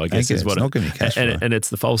cash flow, I guess, is what it's not giving you cash flow. And it's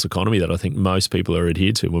the false economy that I think most people are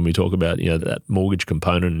adhered to when we talk about that mortgage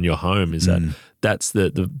component in your home. Is that's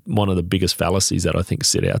the one of the biggest fallacies that I think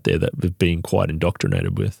sit out there that we've been quite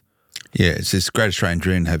indoctrinated with. Yeah, it's this great Australian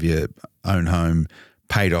dream, have your own home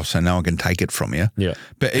paid off so no one can take it from you. Yeah.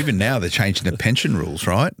 But even now they're changing the pension rules,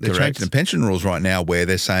 right? They're changing the pension rules right now, where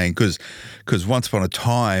they're saying, because once upon a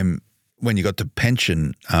time when you got to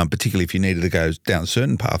pension, particularly if you needed to go down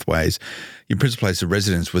certain pathways, your principal place of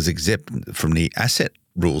residence was exempt from the asset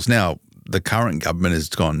rules. Now, the current government has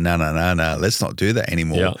gone, no, let's not do that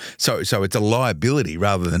anymore. Yeah. So it's a liability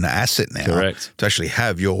rather than an asset now. Correct. To actually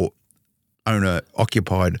have your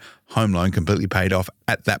owner-occupied home loan completely paid off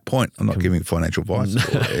at that point. I'm not giving financial advice,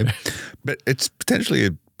 but it's potentially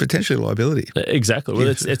a liability. Exactly. Well,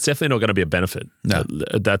 it's definitely not going to be a benefit. No.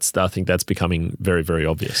 I think that's becoming very, very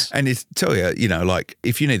obvious. And it's tell you, like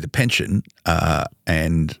if you need the pension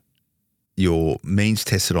and your means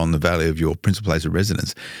tested on the value of your principal place of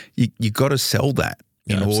residence, you got to sell that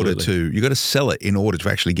in order to, you got to sell it in order to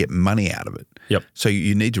actually get money out of it. Yep. So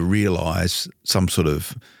you need to realise some sort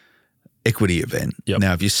of equity event. Yep.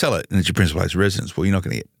 Now, if you sell it and it's your principal place of residence, well, you're not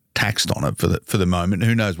going to get taxed on it for the moment.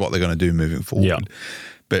 Who knows what they're going to do moving forward. Yep.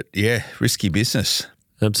 But yeah, risky business.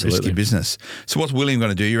 Absolutely. Risky business. So what's William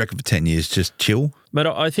going to do, you reckon, for 10 years? Just chill? Mate,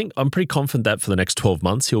 I think I'm pretty confident that for the next 12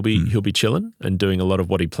 months he'll be chilling and doing a lot of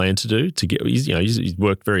what he planned to do to get. He's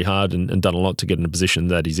worked very hard and done a lot to get in a position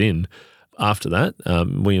that he's in. After that,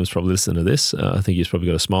 William's probably listening to this. I think he's probably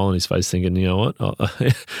got a smile on his face thinking, you know what,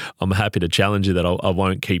 I'm happy to challenge you that I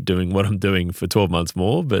won't keep doing what I'm doing for 12 months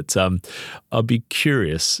more. But I'll be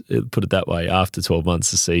curious, put it that way, after 12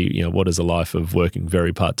 months to see, what is a life of working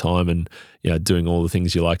very part-time and, doing all the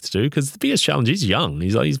things you like to do. Because the biggest challenge, he's young.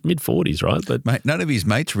 He's mid-40s, right? But mate, none of his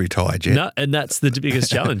mates are retired yet. No, and that's the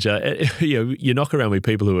biggest challenge. You knock around with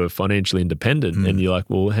people who are financially independent and you're like,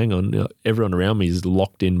 well, hang on, everyone around me is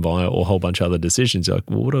locked in via a whole bunch of other decisions. You're like,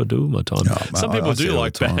 well, what do I do with my time? Some people do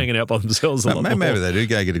like hanging out by themselves a lot more. Maybe they do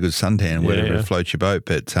go get a good suntan, whatever floats your boat.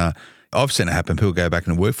 But I've seen it happen. People go back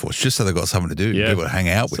in the workforce just so they've got something to do, people to hang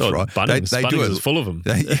out with, right? Bunnings is full of them.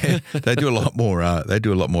 They do a lot more. They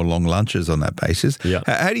do a lot more long lunches on that basis. Yeah.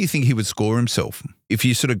 How do you think he would score himself if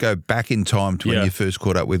you sort of go back in time to when you first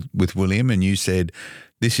caught up with William and you said,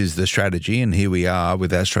 this is the strategy, and here we are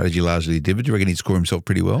with our strategy largely delivered? Do you reckon he'd score himself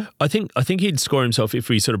pretty well? I think he'd score himself if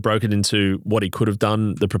we sort of broke it into what he could have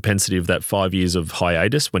done, the propensity of that 5 years of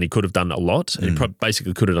hiatus when he could have done a lot. He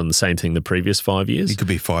basically could have done the same thing the previous 5 years. He could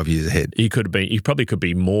be 5 years ahead. He probably could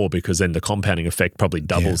be more because then the compounding effect probably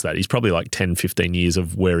doubles that. He's probably like 10, 15 years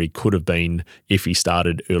of where he could have been if he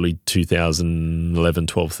started early 2011,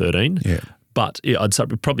 12, 13. Yeah. But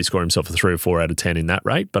I'd probably score himself a 3 or 4 out of 10 in that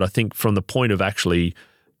rate. But I think from the point of actually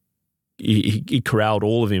he corralled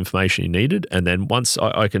all of the information he needed. And then once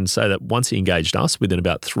I can say that once he engaged us, within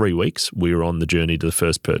about 3 weeks, we were on the journey to the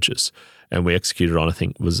first purchase. And we executed on, I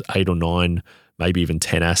think, was 8 or 9, maybe even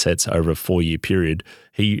 10 assets over a 4-year period.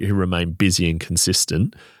 He remained busy and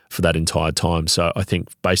consistent for that entire time. So I think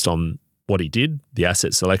based on what he did, the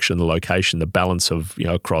asset selection, the location, the balance of,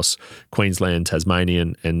 across Queensland,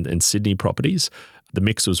 Tasmanian and Sydney properties, the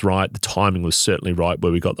mix was right. The timing was certainly right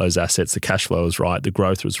where we got those assets. The cash flow was right. The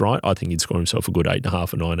growth was right. I think he'd score himself a good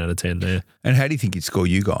 8.5 or 9 out of 10 there. And how do you think he'd score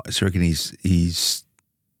you guys? I reckon he's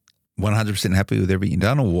 100% happy with everything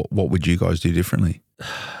done, or what would you guys do differently?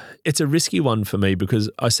 It's a risky one for me because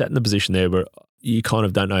I sat in the position there where you kind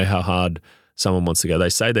of don't know how hard someone wants to go. They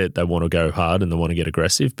say that they want to go hard and they want to get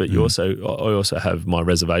aggressive, but I also have my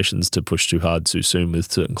reservations to push too hard too soon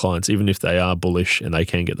with certain clients, even if they are bullish and they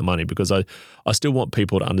can get the money, because I still want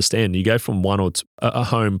people to understand you go from one or a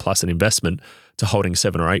home plus an investment to holding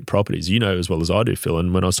 7 or 8 properties. You know as well as I do, Phil,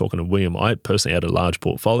 and when I was talking to William, I personally had a large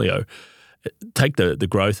portfolio. Take the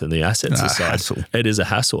growth and the assets aside. Hassle. It is a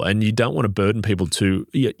hassle, and you don't want to burden people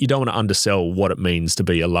you don't want to undersell what it means to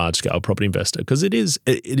be a large-scale property investor, because it is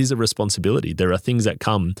a responsibility. There are things that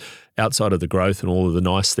come outside of the growth and all of the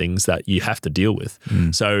nice things that you have to deal with.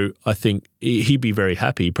 So I think he'd be very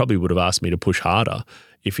happy. He probably would have asked me to push harder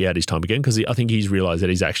if he had his time again, because I think he's realised that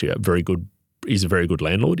he's actually he's a very good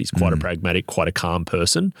landlord. He's quite a pragmatic, quite a calm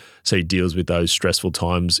person. So he deals with those stressful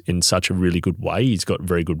times in such a really good way. He's got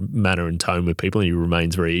very good manner and tone with people, and he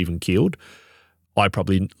remains very even-keeled. I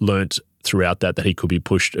probably learnt throughout that he could be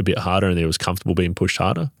pushed a bit harder, and he was comfortable being pushed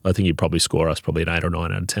harder. I think he'd probably score us probably an 8 or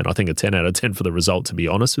 9 out of 10. I think a 10 out of 10 for the result, to be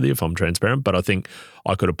honest with you, if I'm transparent. But I think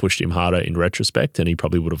I could have pushed him harder in retrospect, and he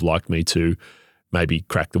probably would have liked me to maybe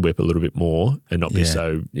crack the whip a little bit more and not be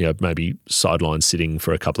so, maybe sideline sitting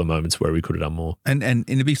for a couple of moments where we could have done more. And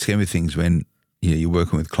in the big scheme of things, when you're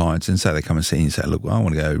working with clients and say they come and see you and say, look, I want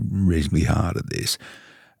to go reasonably hard at this,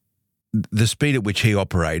 the speed at which he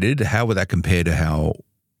operated, how would that compare to how,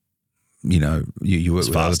 you work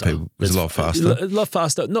with other people? It's a lot faster. A lot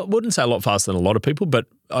faster. Wouldn't say a lot faster than a lot of people, but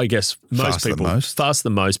I guess most people. Faster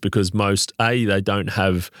than most, because most, they don't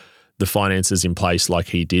have the finances in place like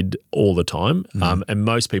he did all the time. And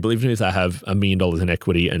most people, even if they have $1 million in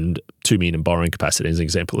equity and $2 million in borrowing capacity, as an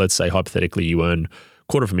example, let's say hypothetically you earn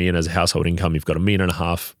 $250,000 as a household income, you've got $1.5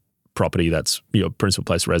 million property that's your principal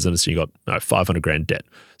place of residence, and you've got $500,000 debt.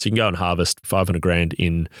 So you can go and harvest $500,000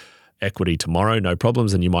 in equity tomorrow, no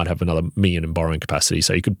problems, and you might have another $1 million in borrowing capacity.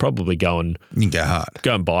 So you could probably go and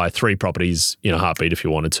buy 3 properties in a heartbeat if you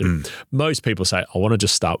wanted to. Most people say, I want to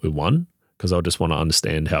just start with one, because I just want to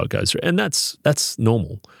understand how it goes through. And that's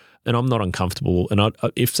normal. And I'm not uncomfortable. And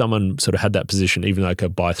if someone sort of had that position, even though they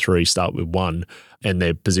could buy 3, start with 1, and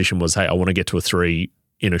their position was, hey, I want to get to a 3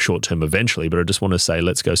 in a short term eventually, but I just want to say,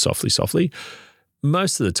 let's go softly.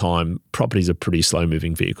 Most of the time, properties are pretty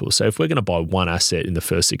slow-moving vehicles. So if we're going to buy one asset in the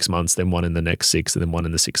first 6 months, then one in the next 6, and then one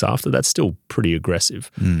in the 6 after, that's still pretty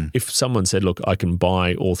aggressive. If someone said, look, I can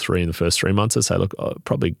buy all 3 in the first 3 months, I'd say, look,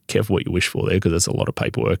 probably careful what you wish for there, because there's a lot of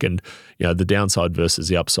paperwork, and the downside versus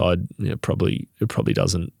the upside, it probably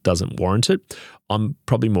doesn't warrant it. I'm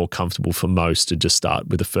probably more comfortable for most to just start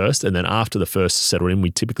with the first. And then after the first is settled in,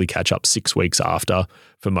 we typically catch up 6 weeks after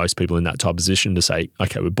for most people in that type of position to say,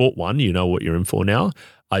 okay, we bought one, you know what you're in for now.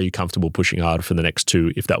 Are you comfortable pushing harder for the next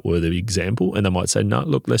 2 if that were the example? And they might say, no,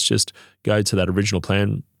 look, let's just go to that original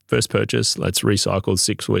plan. First purchase, let's recycle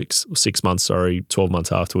 6 months, 12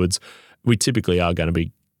 months afterwards. We typically are going to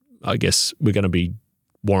be, I guess, we're going to be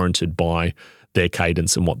warranted by their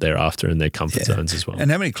cadence and what they're after and their comfort zones as well. And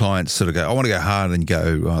how many clients sort of go, I want to go hard, and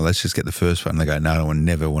go, oh, let's just get the first one. And they go, no, I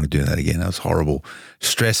never want to do that again. That was horrible,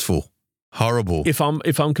 stressful, horrible. If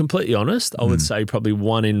I'm completely honest, I would say probably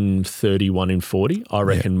 1 in 30, 1 in 40, I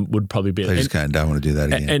reckon would probably be. They just go, don't want to do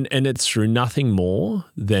that again. And it's through nothing more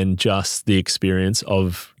than just the experience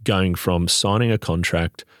of going from signing a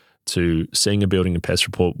contract to seeing a building and pest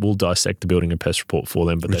report. We'll dissect the building and pest report for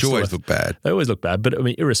them. But which always look bad. They always look bad. But I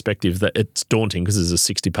mean, irrespective, that it's daunting because it's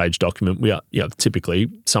a 60-page document. Typically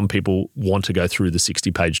some people want to go through the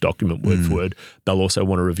 60-page document word for word. They'll also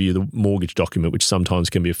want to review the mortgage document, which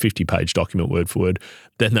sometimes can be a 50-page document word for word.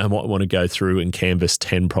 Then they might want to go through and canvass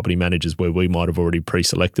 10 property managers where we might have already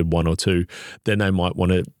pre-selected 1 or 2. Then they might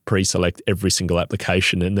want to pre-select every single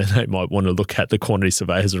application, and then they might want to look at the quantity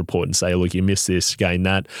surveyor's report and say, look, you missed this, gain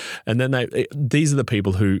that. And then these are the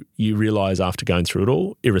people who you realise after going through it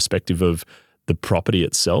all, irrespective of the property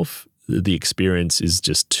itself, the experience is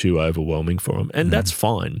just too overwhelming for them. And that's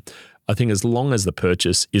fine. I think as long as the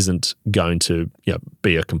purchase isn't going to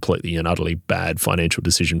be a completely and utterly bad financial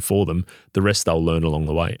decision for them, the rest they'll learn along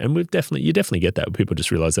the way. And you definitely get that. People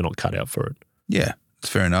just realise they're not cut out for it. Yeah, it's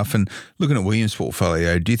fair enough. And looking at William's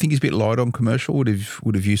portfolio, do you think he's a bit light on commercial? Would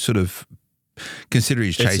have you sort of consider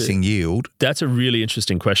he's chasing yield? That's a really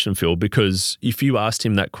interesting question, Phil, because if you asked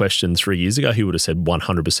him that question 3 years ago, he would have said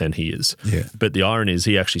 100% he is. Yeah. But the irony is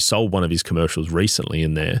he actually sold one of his commercials recently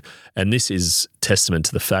in there. And this is testament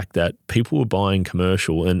to the fact that people were buying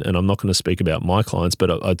commercial, and I'm not going to speak about my clients,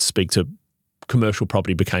 but I'd speak to commercial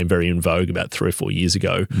property became very in vogue about 3 or 4 years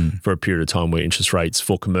ago for a period of time where interest rates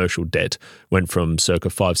for commercial debt went from circa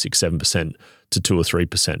 5, 6, 7% to 2 or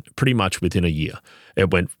 3%, pretty much within a year. It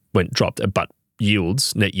dropped, but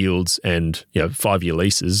yields, net yields, and 5-year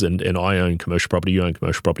leases, and I own commercial property, you own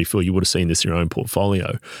commercial property, Phil, you would have seen this in your own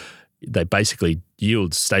portfolio. They basically,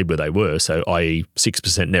 yields stayed where they were, so i.e.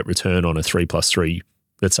 6% net return on a 3 plus 3,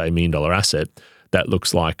 let's say $1 million asset. That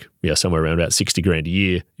looks like somewhere around about 60 grand a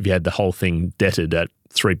year. If you had the whole thing debted at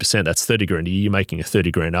 3%, that's 30 grand a year. You're making a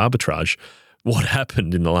 30 grand arbitrage. What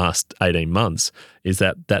happened in the last 18 months is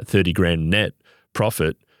that 30 grand net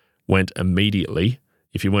profit went immediately.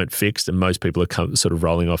 If you weren't fixed, and most people are sort of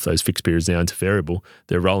rolling off those fixed periods now into variable,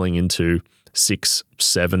 they're rolling into 6,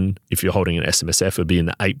 7. If you're holding an SMSF, it would be in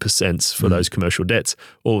the 8% for those commercial debts.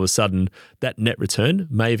 All of a sudden, that net return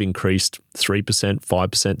may have increased 3%,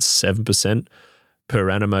 5%, 7% per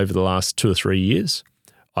annum over the last 2 or 3 years.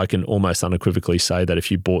 I can almost unequivocally say that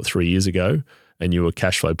if you bought 3 years ago and you were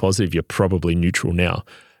cash flow positive, you're probably neutral now.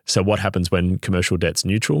 So what happens when commercial debt's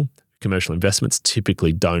neutral? Commercial investments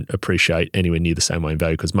typically don't appreciate anywhere near the same way in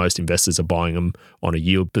value because most investors are buying them on a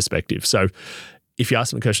yield perspective. So if you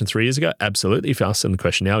asked him the question 3 years ago, absolutely. If you ask him the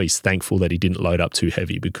question now, he's thankful that he didn't load up too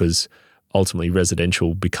heavy because ultimately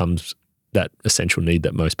residential becomes that essential need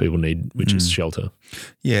that most people need, which is shelter.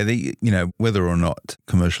 Yeah, whether or not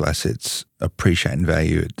commercial assets appreciate in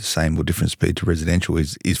value at the same or different speed to residential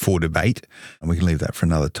is for debate, and we can leave that for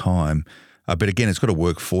another time. But again, it's got to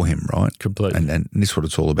work for him, right? Completely. And this is what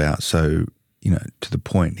it's all about. So, to the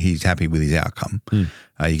point, he's happy with his outcome. You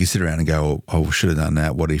can sit around and go, oh, should have done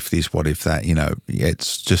that. What if this? What if that?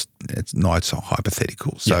 It's nice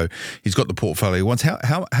hypothetical. So he's got the portfolio he wants.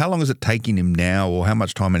 How long is it taking him now, or how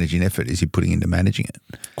much time, energy and effort is he putting into managing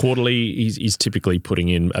it? Quarterly, he's typically putting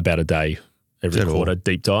in about a day every quarter,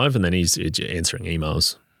 deep dive, and then he's answering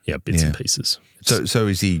emails, bits and pieces. So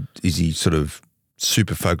is he sort of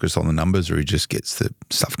super focused on the numbers, or he just gets the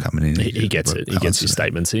stuff coming in? He gets it. He gets his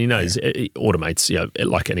statements, and he knows he automates.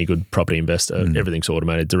 Like any good property investor, everything's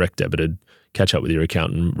automated, direct debited. Catch up with your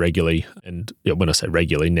accountant regularly, and when I say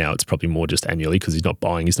regularly, now it's probably more just annually because he's not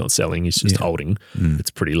buying, he's not selling, he's just holding.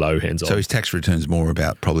 It's pretty low hands on. So his tax return's more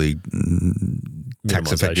about probably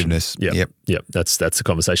tax effectiveness. Yep. That's the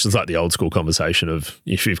conversation. It's like the old school conversation of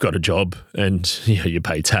if you've got a job and you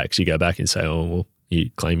pay tax, you go back and say, oh well. You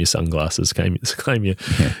claim your sunglasses, claim your claim your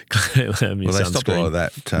well, they sunscreen. stopped a lot of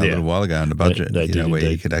that a little while ago in the budget, they did where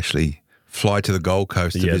indeed. you could actually fly to the Gold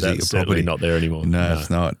Coast to visit your that's certainly property. not there anymore. No, it's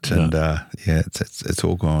not. And it's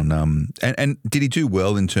all gone. And did he do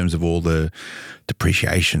well in terms of all the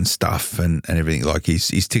depreciation stuff and everything? Like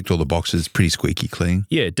he's ticked all the boxes, pretty squeaky clean.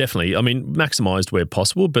 Yeah, definitely. I mean, maximised where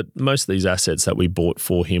possible, but most of these assets that we bought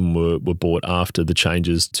for him were bought after the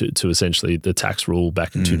changes to essentially the tax rule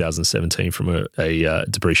back in 2017 from a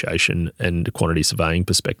depreciation and quantity surveying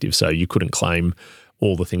perspective. So you couldn't claim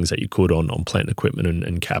all the things that you could on plant and equipment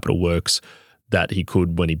and capital works that he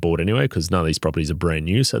could when he bought anyway, because none of these properties are brand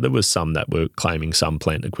new. So there was some that were claiming some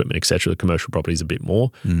plant and equipment, et cetera. The commercial properties a bit more,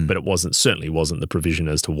 but it certainly wasn't the provision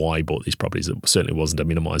as to why he bought these properties. It certainly wasn't to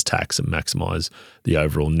minimise tax and maximise the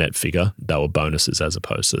overall net figure. They were bonuses as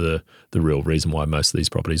opposed to the real reason why most of these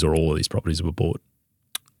properties or all of these properties were bought.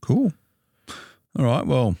 Cool. All right.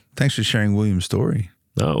 Well, thanks for sharing William's story.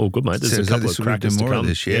 No, all good, mate. There's a couple of crackers to come.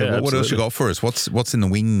 This, yeah. What else you got for us? What's in the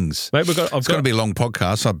wings? Mate, it's going to be a long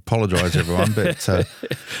podcast. I apologise, everyone, but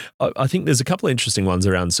I think there's a couple of interesting ones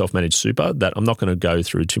around self-managed super that I'm not going to go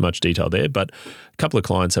through too much detail there, but a couple of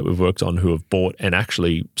clients that we've worked on who have bought and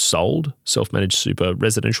actually sold self-managed super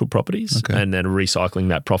residential properties and then recycling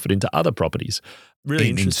that profit into other properties. Really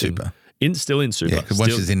interesting. In super. Still in super. Yeah, because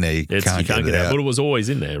once it's in there, you can't get it out. But it was always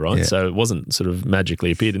in there, right? Yeah. So it wasn't sort of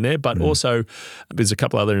magically appeared in there. But also there's a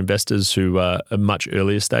couple other investors who are at much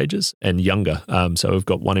earlier stages and younger. So we've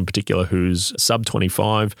got one in particular who's sub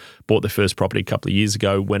 25, bought their first property a couple of years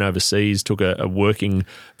ago, went overseas, took a working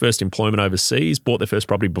first employment overseas, bought their first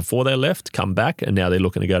property before they left, come back, and now they're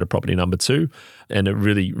looking to go to property number 2. And a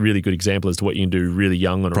really, really good example as to what you can do really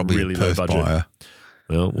young on probably a really low budget. Buyer.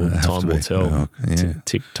 Well, time will tell.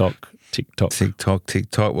 TikTok.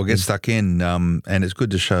 We'll get stuck in. And it's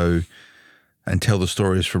good to show and tell the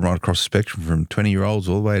stories from right across the spectrum, from 20-year-olds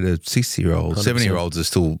all the way to 60-year-olds. 70-year-olds are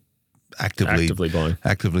still actively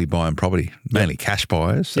buying property, mainly cash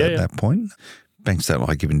buyers at that point. Banks don't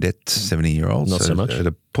like giving debt to 70-year-olds. Not so much. At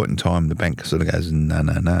a point in time, the bank sort of goes, no.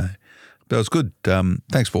 But it was good.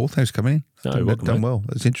 Thanks, Paul. Thanks for coming in. No, you're welcome, done mate. well.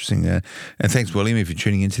 It's interesting. And thanks, William, if you're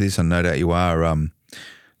tuning into this, and no doubt you are.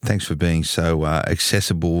 Thanks for being so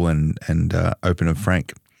accessible and open and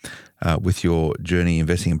frank with your journey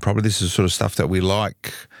investing in property. This is the sort of stuff that we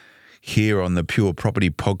like here on the Pure Property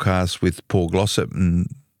Podcast with Paul Glossop. And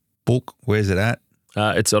book, where's it at?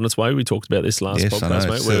 It's on its way. We talked about this last podcast,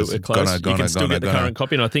 mate. We're close. You can still get the current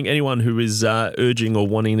copy. And I think anyone who is urging or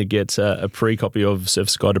wanting to get a pre-copy of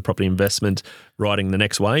Surface Guide to Property Investment, writing the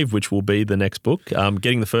next wave, which will be the next book,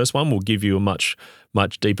 getting the first one will give you a much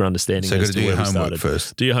deeper understanding. So as to do your homework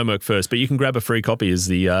first. Do your homework first, but you can grab a free copy. Is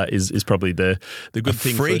probably the good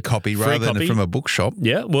thing. Free copy rather than from a bookshop.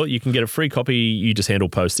 Yeah, well, you can get a free copy. You just handle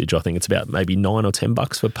postage. I think it's about maybe $9 or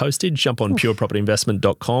 $10 for postage. Jump on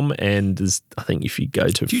purepropertyinvestment.com, and I think if you go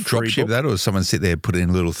to do you drop ship that, or does someone sit there put in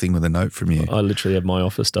a little thing with a note from you? I literally have my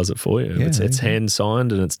office does it for you. Yeah, it's hand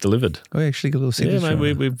signed and it's delivered. Oh, actually got a little signature. Yeah,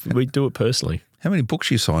 mate, we do it personally. How many books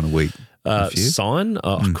you sign a week? I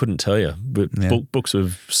couldn't tell you. But books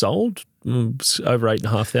we've sold, over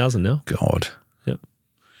 8,500 now. God. Yep.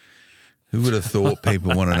 Who would have thought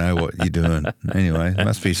people want to know what you're doing? Anyway, there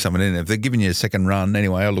must be someone in there. If they're giving you a second run,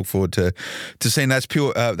 anyway, I look forward to seeing that's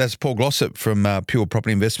Paul Glossop from Pure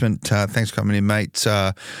Property Investment. Thanks for coming in, mate.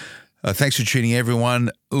 Thanks for tuning in, everyone.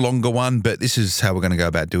 Longer one, but this is how we're going to go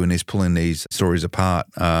about doing this, pulling these stories apart.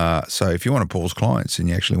 So if you want to Paul's clients and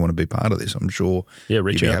you actually want to be part of this, I'm sure you'd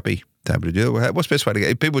be happy to be able to do it. What's the best way to get?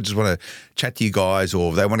 If people just want to chat to you guys, or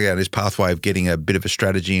if they want to go down this pathway of getting a bit of a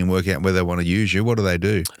strategy and working out whether they want to use you, what do they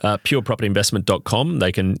do? Purepropertyinvestment.com.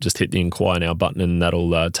 They can just hit the inquire now button and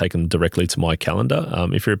that'll take them directly to my calendar.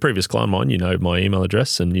 If you're a previous client of mine, you know my email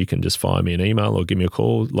address and you can just fire me an email or give me a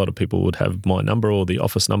call. A lot of people would have my number or the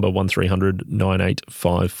office number, 1300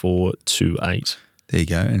 985428. There you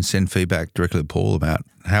go, and send feedback directly to Paul about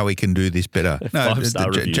how we can do this better. No,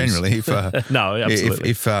 5-star reviews. Generally, if no,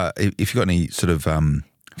 absolutely. If you've got any sort of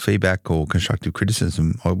feedback or constructive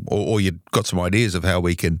criticism, or you've got some ideas of how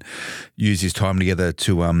we can use this time together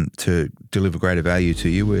to deliver greater value to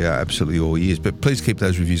you, we are absolutely all ears. But please keep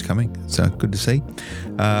those reviews coming. So good to see.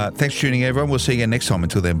 Thanks for tuning in, everyone. We'll see you again next time.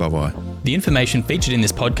 Until then, bye-bye. The information featured in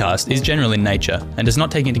this podcast is general in nature and does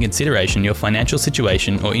not take into consideration your financial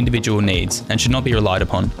situation or individual needs and should not be relied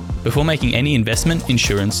upon. Before making any investment,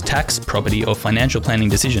 insurance, tax, property, or financial planning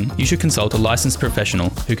decision, you should consult a licensed professional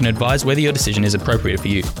who can advise whether your decision is appropriate for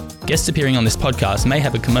you. Guests appearing on this podcast may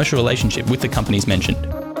have a commercial relationship with the companies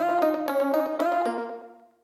mentioned.